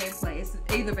whole gameplay. It's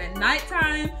either been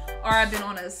nighttime, or I've been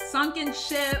on a sunken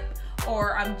ship,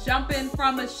 or I'm jumping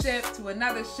from a ship to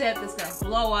another ship that's gonna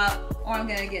blow up, or I'm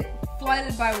gonna get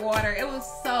flooded by water. It was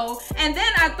so, and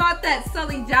then I thought that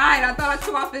Sully died. I thought I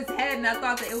took off his head and I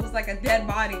thought that it was like a dead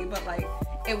body, but like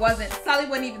it wasn't. Sully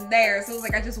wasn't even there, so it was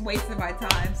like I just wasted my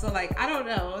time. So like, I don't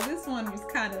know, this one was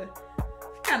kind of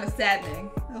saddening.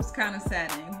 It was kind of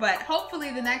saddening, but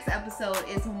hopefully the next episode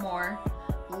is more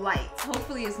light.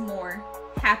 Hopefully it's more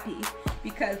happy,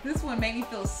 because this one made me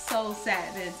feel so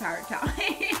sad the entire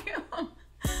time.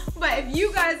 But if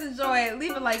you guys enjoy it,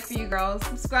 leave a like for you girls,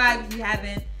 subscribe if you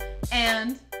haven't,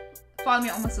 and follow me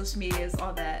on my social medias,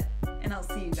 all that, and I'll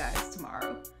see you guys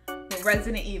tomorrow with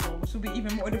Resident Evil, which will be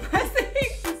even more depressing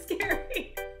and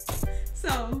scary.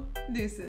 So, deuces.